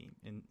national team.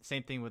 And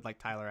same thing with like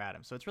Tyler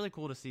Adams. So it's really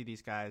cool to see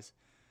these guys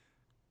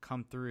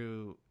come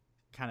through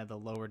kind of the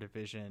lower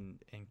division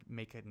and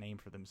make a name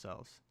for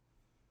themselves.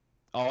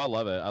 Oh, I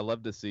love it. I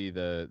love to see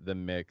the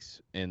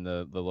mix in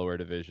the lower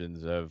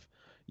divisions of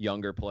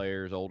younger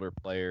players, older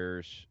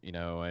players,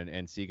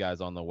 and see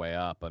guys on the way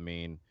up. I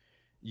mean,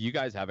 you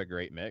guys have a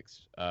great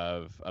mix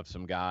of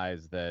some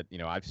guys that,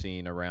 I've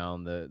seen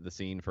around the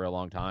scene for a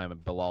long time.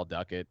 Bilal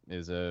Duckett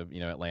is a,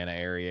 Atlanta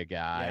area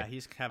guy. Yeah,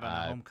 he's having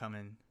a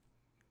homecoming.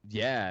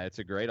 Yeah, it's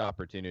a great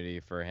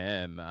opportunity for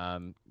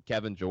him.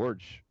 Kevin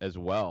George as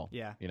well.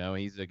 Yeah.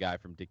 He's a guy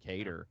from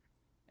Decatur.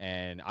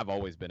 And I've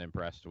always been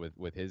impressed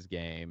with his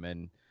game.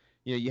 And,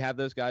 you have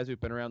those guys who've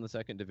been around the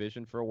second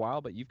division for a while,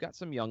 but you've got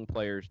some young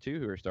players, too,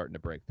 who are starting to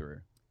break through.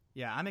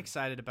 Yeah, I'm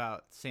excited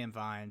about Sam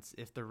Vines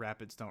if the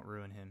Rapids don't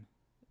ruin him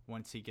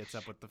once he gets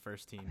up with the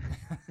first team.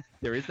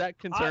 There is that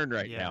concern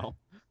now.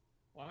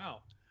 Wow.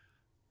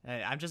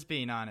 Hey, I'm just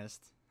being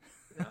honest.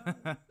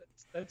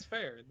 That's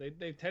fair.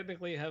 They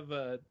technically have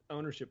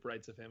ownership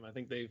rights of him. I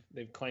think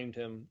they've claimed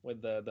him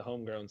with the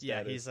homegrown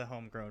status. Yeah, he's a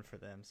homegrown for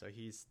them, so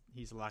he's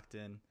locked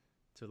in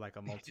to like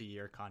a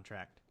multi-year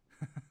contract.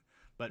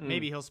 But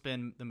maybe he'll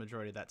spend the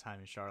majority of that time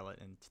in Charlotte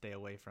and stay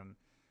away from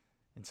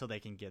until they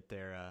can get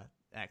their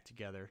act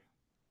together.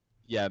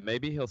 Yeah,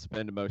 maybe he'll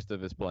spend most of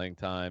his playing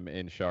time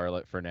in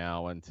Charlotte for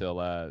now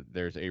until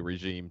there's a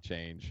regime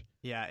change.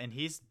 Yeah, and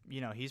he's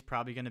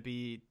probably going to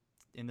be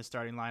in the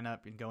starting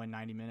lineup and going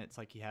 90 minutes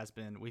like he has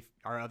been.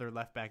 Our other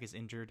left back is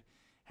injured,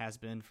 has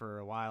been for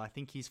a while. I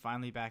think he's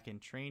finally back in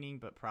training,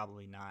 but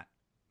probably not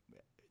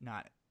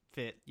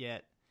fit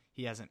yet.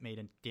 He hasn't made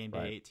a game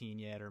day 18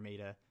 yet or made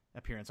a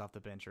appearance off the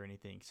bench or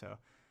anything. So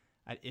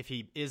if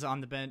he is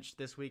on the bench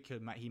this week,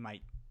 he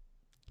might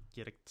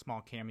get a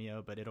small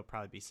cameo, but it'll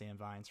probably be Sam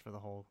Vines for the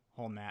whole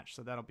match.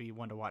 So that'll be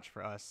one to watch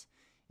for us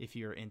if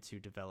you're into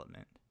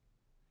development.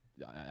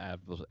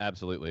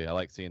 Absolutely. I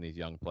like seeing these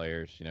young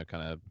players,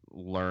 kind of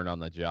learn on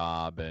the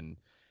job, and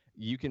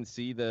you can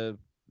see the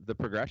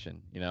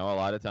progression. A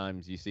lot of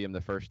times you see them the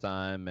first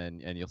time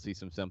and you'll see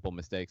some simple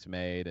mistakes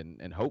made,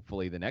 and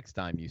hopefully the next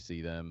time you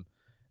see them,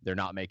 they're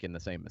not making the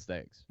same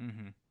mistakes.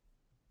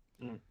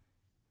 Mm-hmm.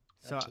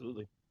 So,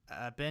 absolutely.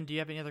 Ben, do you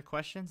have any other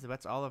questions?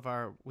 That's all of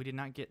our. We did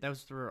not get.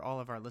 Those were all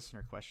of our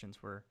listener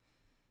questions. Were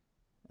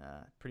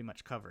pretty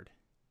much covered.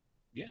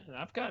 Yeah,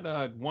 I've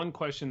got one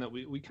question that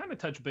we kind of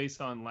touched base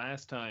on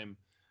last time,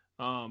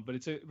 but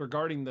it's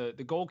regarding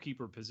the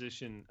goalkeeper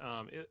position.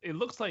 It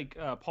looks like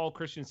Paul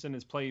Christensen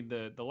has played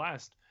the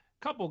last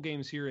couple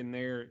games here and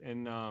there,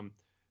 and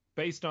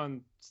based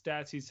on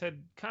stats, he's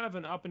had kind of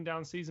an up and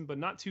down season, but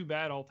not too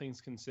bad, all things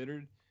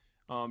considered.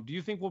 Do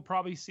you think we'll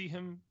probably see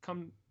him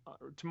come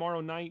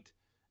tomorrow night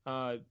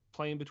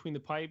playing between the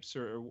pipes,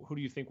 or who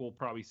do you think we'll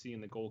probably see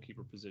in the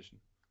goalkeeper position?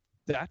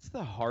 That's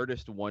the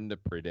hardest one to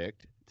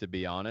predict, to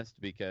be honest,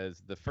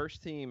 because the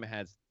first team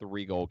has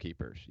 3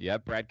 goalkeepers. You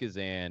have Brad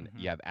Kazan,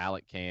 you have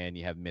Alec Kann,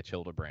 you have Mitch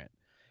Hildebrandt.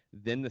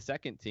 Then the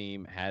second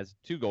team has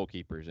 2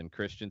 goalkeepers, and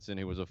Christensen,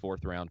 who was a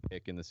 4th-round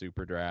pick in the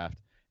Super Draft,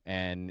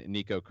 and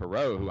Nico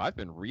Caro, who I've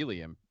been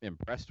really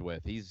impressed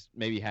with. He's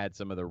maybe had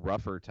some of the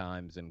rougher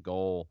times in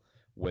goal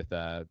with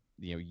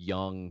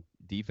young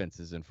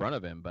defenses in front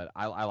of him, but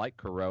I like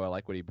Caro. I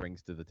like what he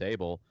brings to the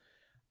table.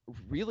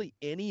 Really,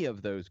 any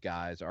of those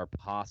guys are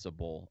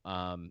possible.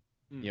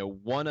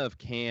 One of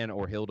Kann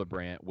or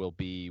Hildebrandt will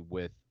be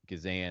with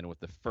Kazan with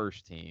the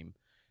first team.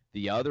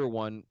 The other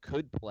one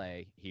could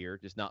play here,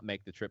 just not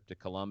make the trip to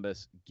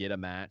Columbus, get a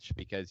match,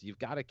 because you've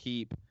got to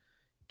keep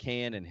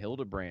Kann and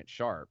Hildebrandt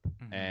sharp.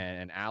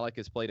 And Alec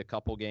has played a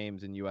couple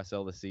games in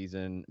USL this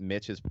season.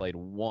 Mitch has played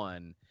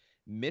 1.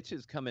 Mitch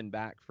is coming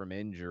back from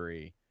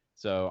injury,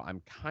 so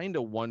I'm kind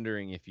of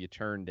wondering if you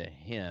turn to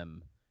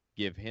him,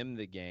 give him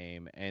the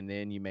game, and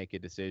then you make a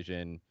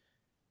decision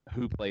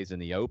who plays in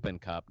the Open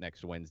Cup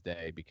next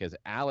Wednesday, because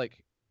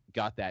Alec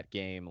got that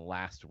game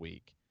last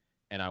week,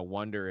 and I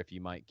wonder if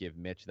you might give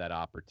Mitch that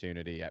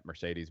opportunity at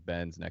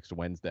Mercedes-Benz next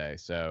Wednesday.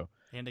 So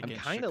and I'm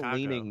against kind of Chicago,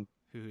 leaning,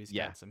 who he's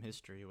got some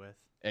history with.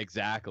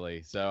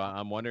 Exactly. So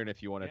I'm wondering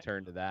if you want to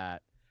turn to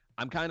that.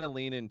 I'm kind of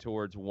leaning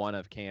towards one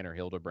of Kann or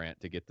Hildebrandt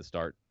to get the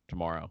start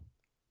tomorrow.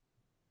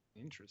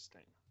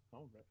 Interesting.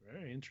 Oh,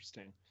 very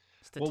interesting.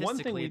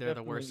 Statistically, they're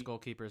the worst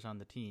goalkeepers on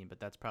the team, but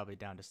that's probably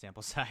down to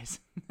sample size.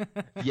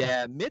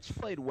 Yeah, Mitch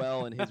played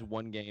well in his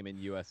 1 game in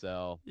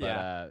USL,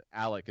 but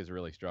Alec has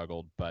really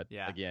struggled. But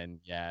again,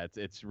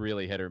 it's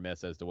really hit or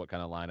miss as to what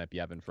kind of lineup you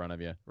have in front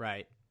of you.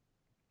 Right.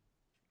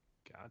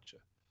 Gotcha.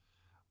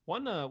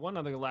 One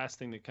other last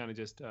thing that kind of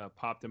just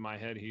popped in my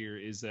head here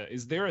is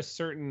there a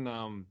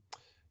certain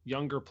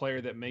younger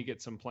player that may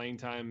get some playing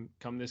time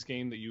come this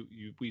game that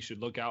we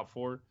should look out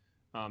for?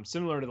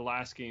 Similar to the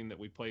last game that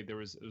we played, there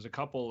was a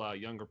couple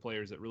younger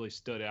players that really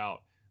stood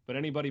out. But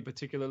anybody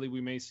particularly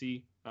we may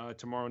see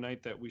tomorrow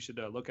night that we should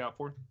look out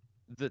for?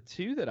 The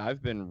 2 that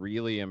I've been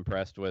really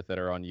impressed with that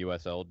are on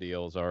USL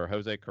deals are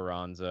Jose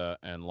Carranza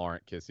and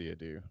Laurent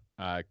Kisiadou.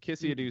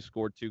 Kisiadou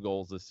scored 2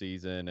 goals this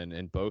season,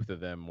 and both of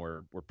them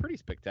were pretty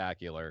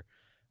spectacular.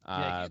 He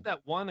had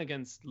that one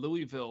against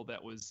Louisville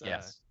that was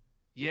yes.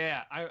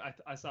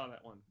 I saw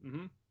that one.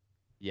 Mm-hmm.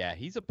 Yeah,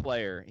 he's a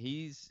player.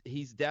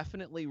 He's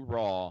definitely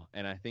raw,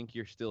 and I think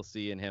you're still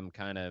seeing him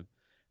kind of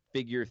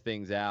figure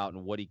things out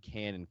and what he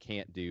can and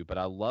can't do. But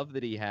I love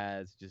that he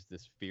has just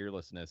this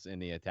fearlessness in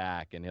the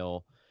attack, and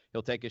he'll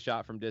take a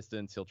shot from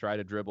distance. He'll try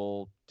to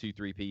dribble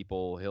 2-3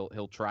 people.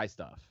 He'll try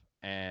stuff,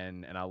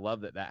 and I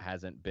love that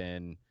hasn't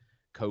been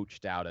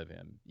coached out of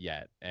him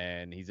yet.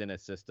 And he's in a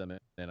system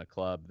in a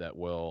club that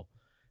will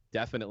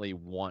definitely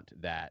want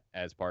that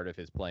as part of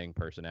his playing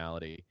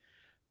personality.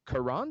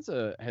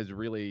 Carranza has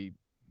really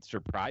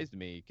surprised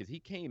me because he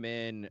came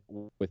in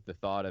with the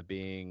thought of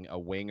being a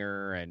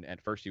winger, and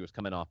at first he was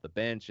coming off the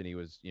bench and he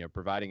was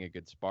providing a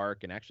good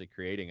spark and actually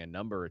creating a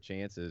number of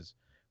chances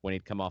when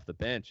he'd come off the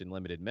bench in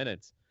limited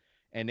minutes.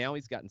 And now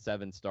he's gotten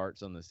 7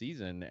 starts on the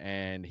season,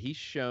 and he's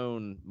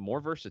shown more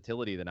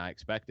versatility than I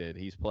expected.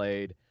 He's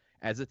played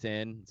as a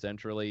 10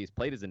 centrally, he's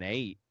played as an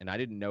 8, and I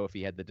didn't know if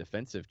he had the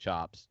defensive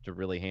chops to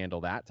really handle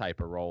that type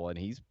of role, and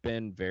he's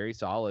been very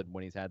solid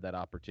when he's had that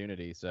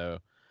opportunity. So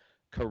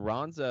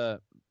Carranza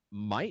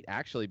might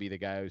actually be the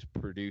guy who's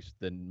produced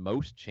the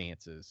most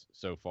chances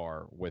so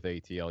far with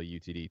ATL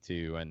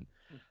UTD2. And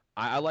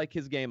I like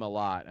his game a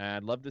lot. And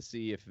I'd love to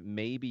see if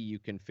maybe you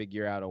can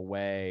figure out a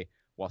way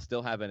while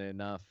still having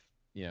enough,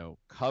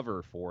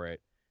 cover for it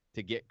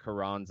to get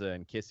Carranza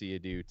and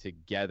Kisiadou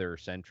together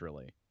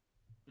centrally.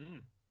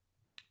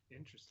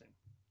 Interesting.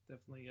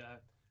 Definitely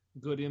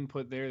good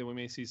input there that we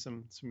may see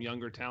some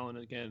younger talent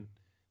again.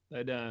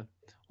 That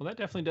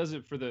definitely does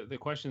it for the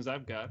questions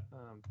I've got.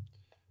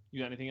 You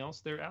got anything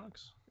else there,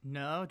 Alex?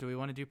 No. Do we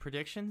want to do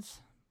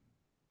predictions?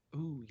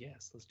 Ooh,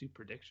 yes. Let's do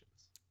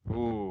predictions.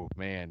 Ooh,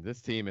 man,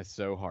 this team is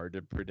so hard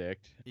to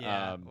predict.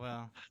 Yeah,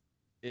 well.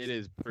 It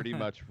is pretty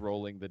much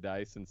rolling the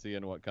dice and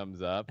seeing what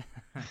comes up.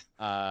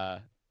 I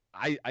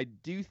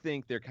do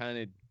think they're kind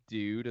of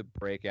due to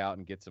break out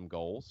and get some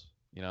goals.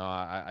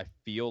 I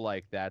feel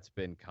like that's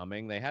been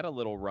coming. They had a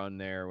little run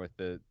there with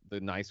the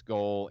nice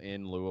goal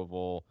in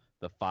Louisville,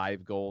 the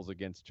 5 goals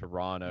against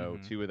Toronto,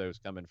 2 of those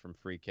coming from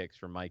free kicks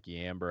from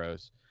Mikey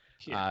Ambrose.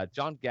 Yeah.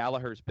 John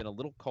Gallagher's been a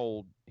little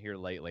cold here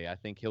lately. I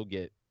think he'll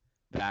get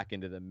back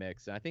into the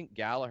mix. And I think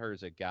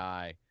Gallagher's a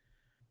guy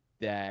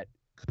that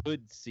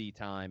could see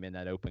time in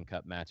that Open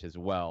Cup match as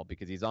well,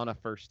 because he's on a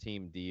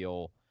first-team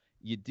deal.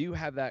 You do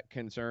have that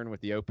concern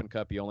with the Open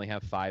Cup. You only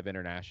have 5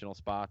 international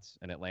spots,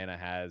 and Atlanta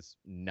has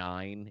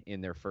 9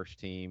 in their first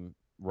team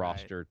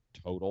roster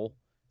total.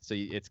 So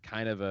it's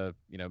kind of a,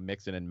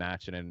 mixing and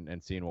matching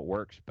and seeing what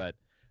works. But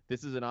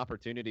this is an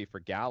opportunity for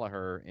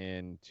Gallagher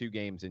in 2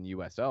 games in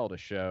USL to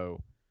show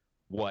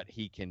what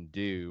he can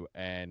do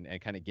and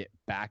kind of get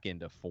back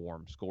into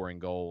form, scoring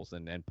goals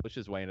and push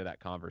his way into that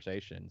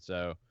conversation.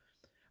 So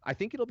I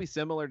think it'll be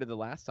similar to the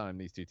last time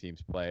these 2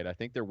 teams played. I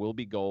think there will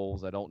be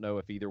goals. I don't know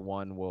if either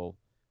one will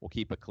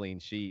keep a clean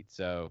sheet.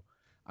 So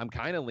I'm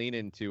kind of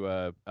leaning to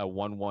a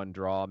 1-1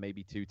 draw,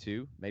 maybe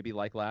 2-2, maybe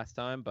like last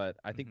time. But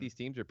I think these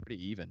teams are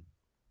pretty even.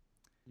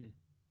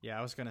 Yeah,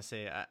 I was going to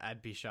say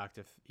I'd be shocked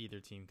if either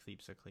team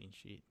keeps a clean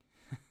sheet.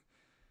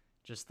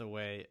 Just the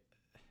way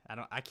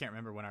I can't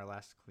remember when our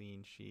last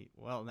clean sheet.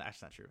 Well,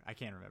 that's not true. I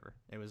can't remember.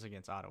 It was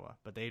against Ottawa,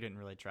 but they didn't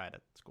really try to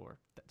score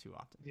that too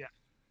often. Yeah.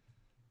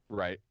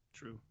 Right.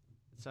 True.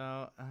 So,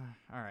 all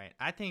right.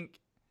 I think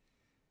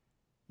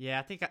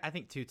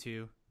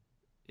 2-2.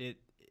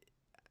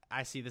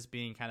 I see this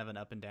being kind of an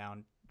up and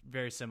down,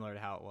 very similar to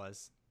how it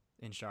was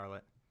in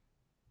Charlotte.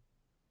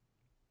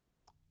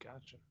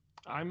 Gotcha.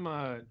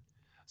 I'm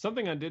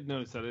something I did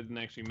notice I didn't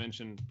actually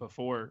mention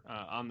before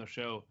on the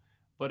show,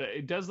 but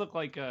it does look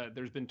like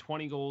there's been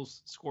 20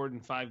 goals scored in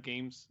 5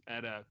 games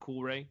at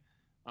Coolray.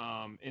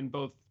 In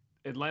both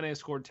Atlanta has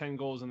scored 10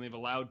 goals and they've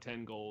allowed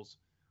 10 goals.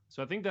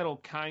 So I think that'll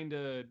kind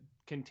of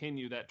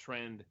continue that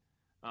trend.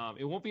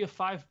 It won't be a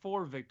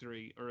 5-4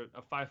 victory or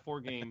a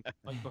 5-4 game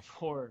like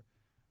before,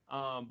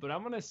 but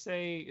I'm going to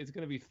say it's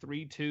going to be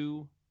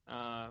 3-2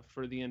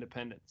 for the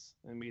Independents.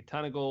 It's going to be a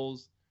ton of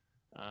goals,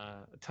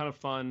 a ton of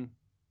fun,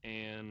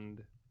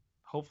 and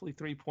hopefully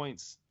 3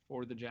 points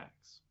for the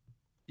Jacks.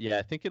 Yeah,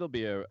 I think it'll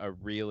be a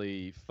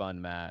really fun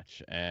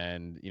match.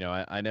 And,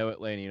 I know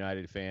Atlanta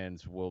United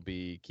fans will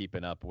be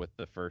keeping up with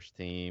the first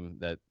team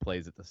that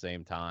plays at the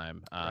same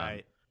time.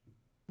 Right.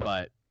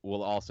 But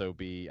will also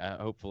be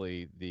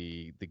hopefully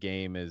the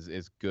game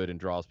is good and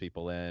draws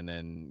people in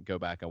and go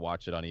back and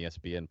watch it on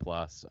ESPN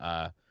Plus.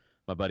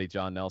 My buddy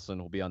John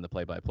Nelson will be on the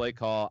play-by-play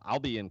call.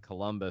 I'll be in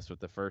Columbus with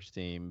the first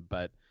team,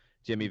 but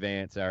Jimmy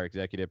Vance, our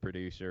executive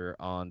producer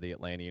on the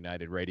Atlanta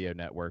United radio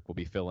network, will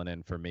be filling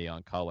in for me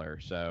on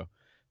color. So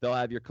they'll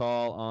have your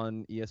call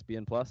on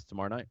ESPN Plus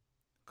tomorrow night.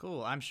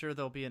 Cool. I'm sure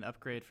there'll be an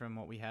upgrade from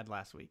what we had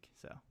last week.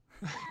 So,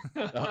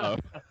 Uh-oh.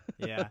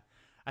 Yeah.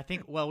 I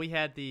think, we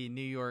had the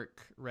New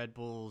York Red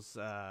Bulls,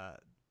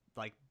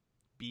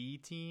 B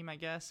team, I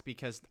guess,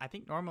 because I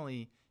think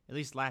normally, at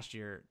least last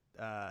year,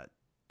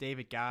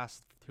 David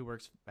Gast, who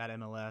works at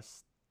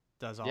MLS,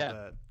 does all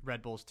the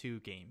Red Bulls 2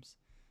 games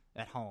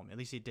at home. At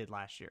least he did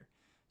last year.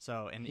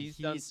 So, and he's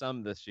done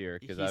some this year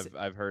because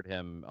I've heard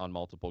him on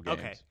multiple games.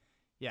 Okay.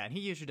 Yeah, and he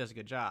usually does a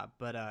good job,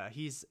 but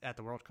he's at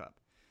the World Cup.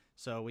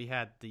 So we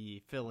had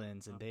the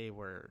fill-ins, and they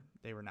were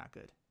not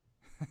good.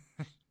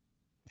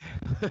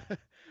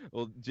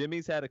 Well,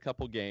 Jimmy's had a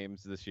couple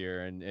games this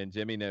year, and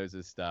Jimmy knows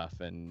his stuff.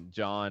 And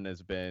John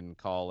has been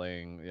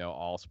calling,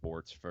 all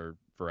sports for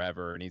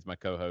forever, and he's my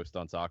co-host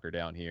on Soccer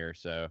Down Here.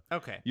 So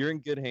you're in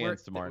good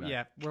hands tomorrow night.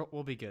 Yeah,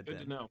 we'll be good. Good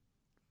then. to know.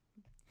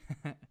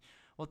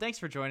 Well, thanks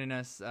for joining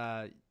us.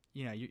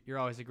 You're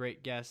always a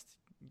great guest.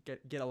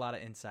 Get a lot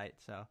of insight.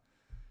 So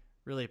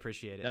really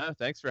appreciate it. No,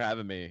 thanks for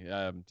having me.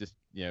 Just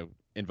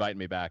inviting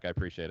me back. I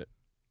appreciate it.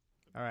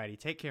 All righty,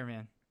 take care,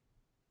 man.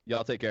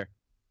 Y'all take care.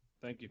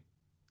 Thank you.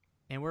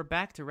 And we're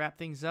back to wrap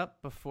things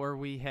up. Before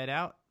we head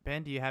out,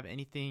 Ben, do you have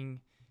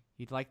anything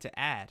you'd like to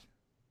add?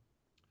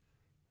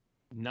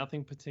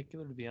 Nothing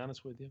particular, to be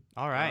honest with you.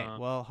 All right.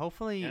 Well,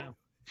 hopefully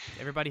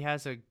everybody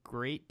has a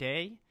great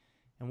day,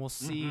 and we'll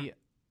see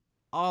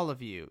all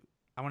of you.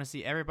 I want to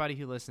see everybody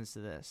who listens to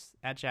this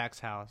at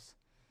Jack's house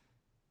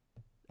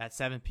at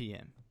 7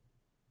 p.m.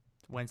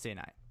 Wednesday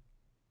night.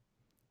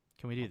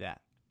 Can we do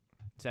that?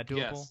 Is that doable?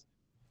 Yes.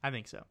 I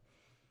think so.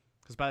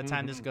 Because by the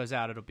time this goes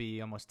out, it'll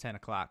be almost 10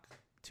 o'clock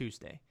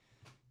Tuesday,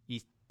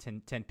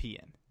 10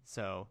 p.m.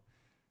 So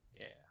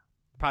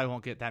probably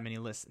won't get that many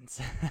listens.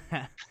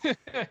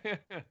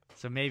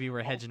 So maybe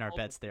we're hedging our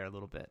bets there a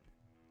little bit.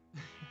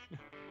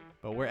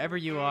 But wherever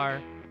you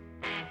are,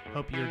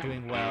 hope you're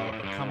doing well.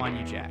 And come on,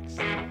 you Jacks.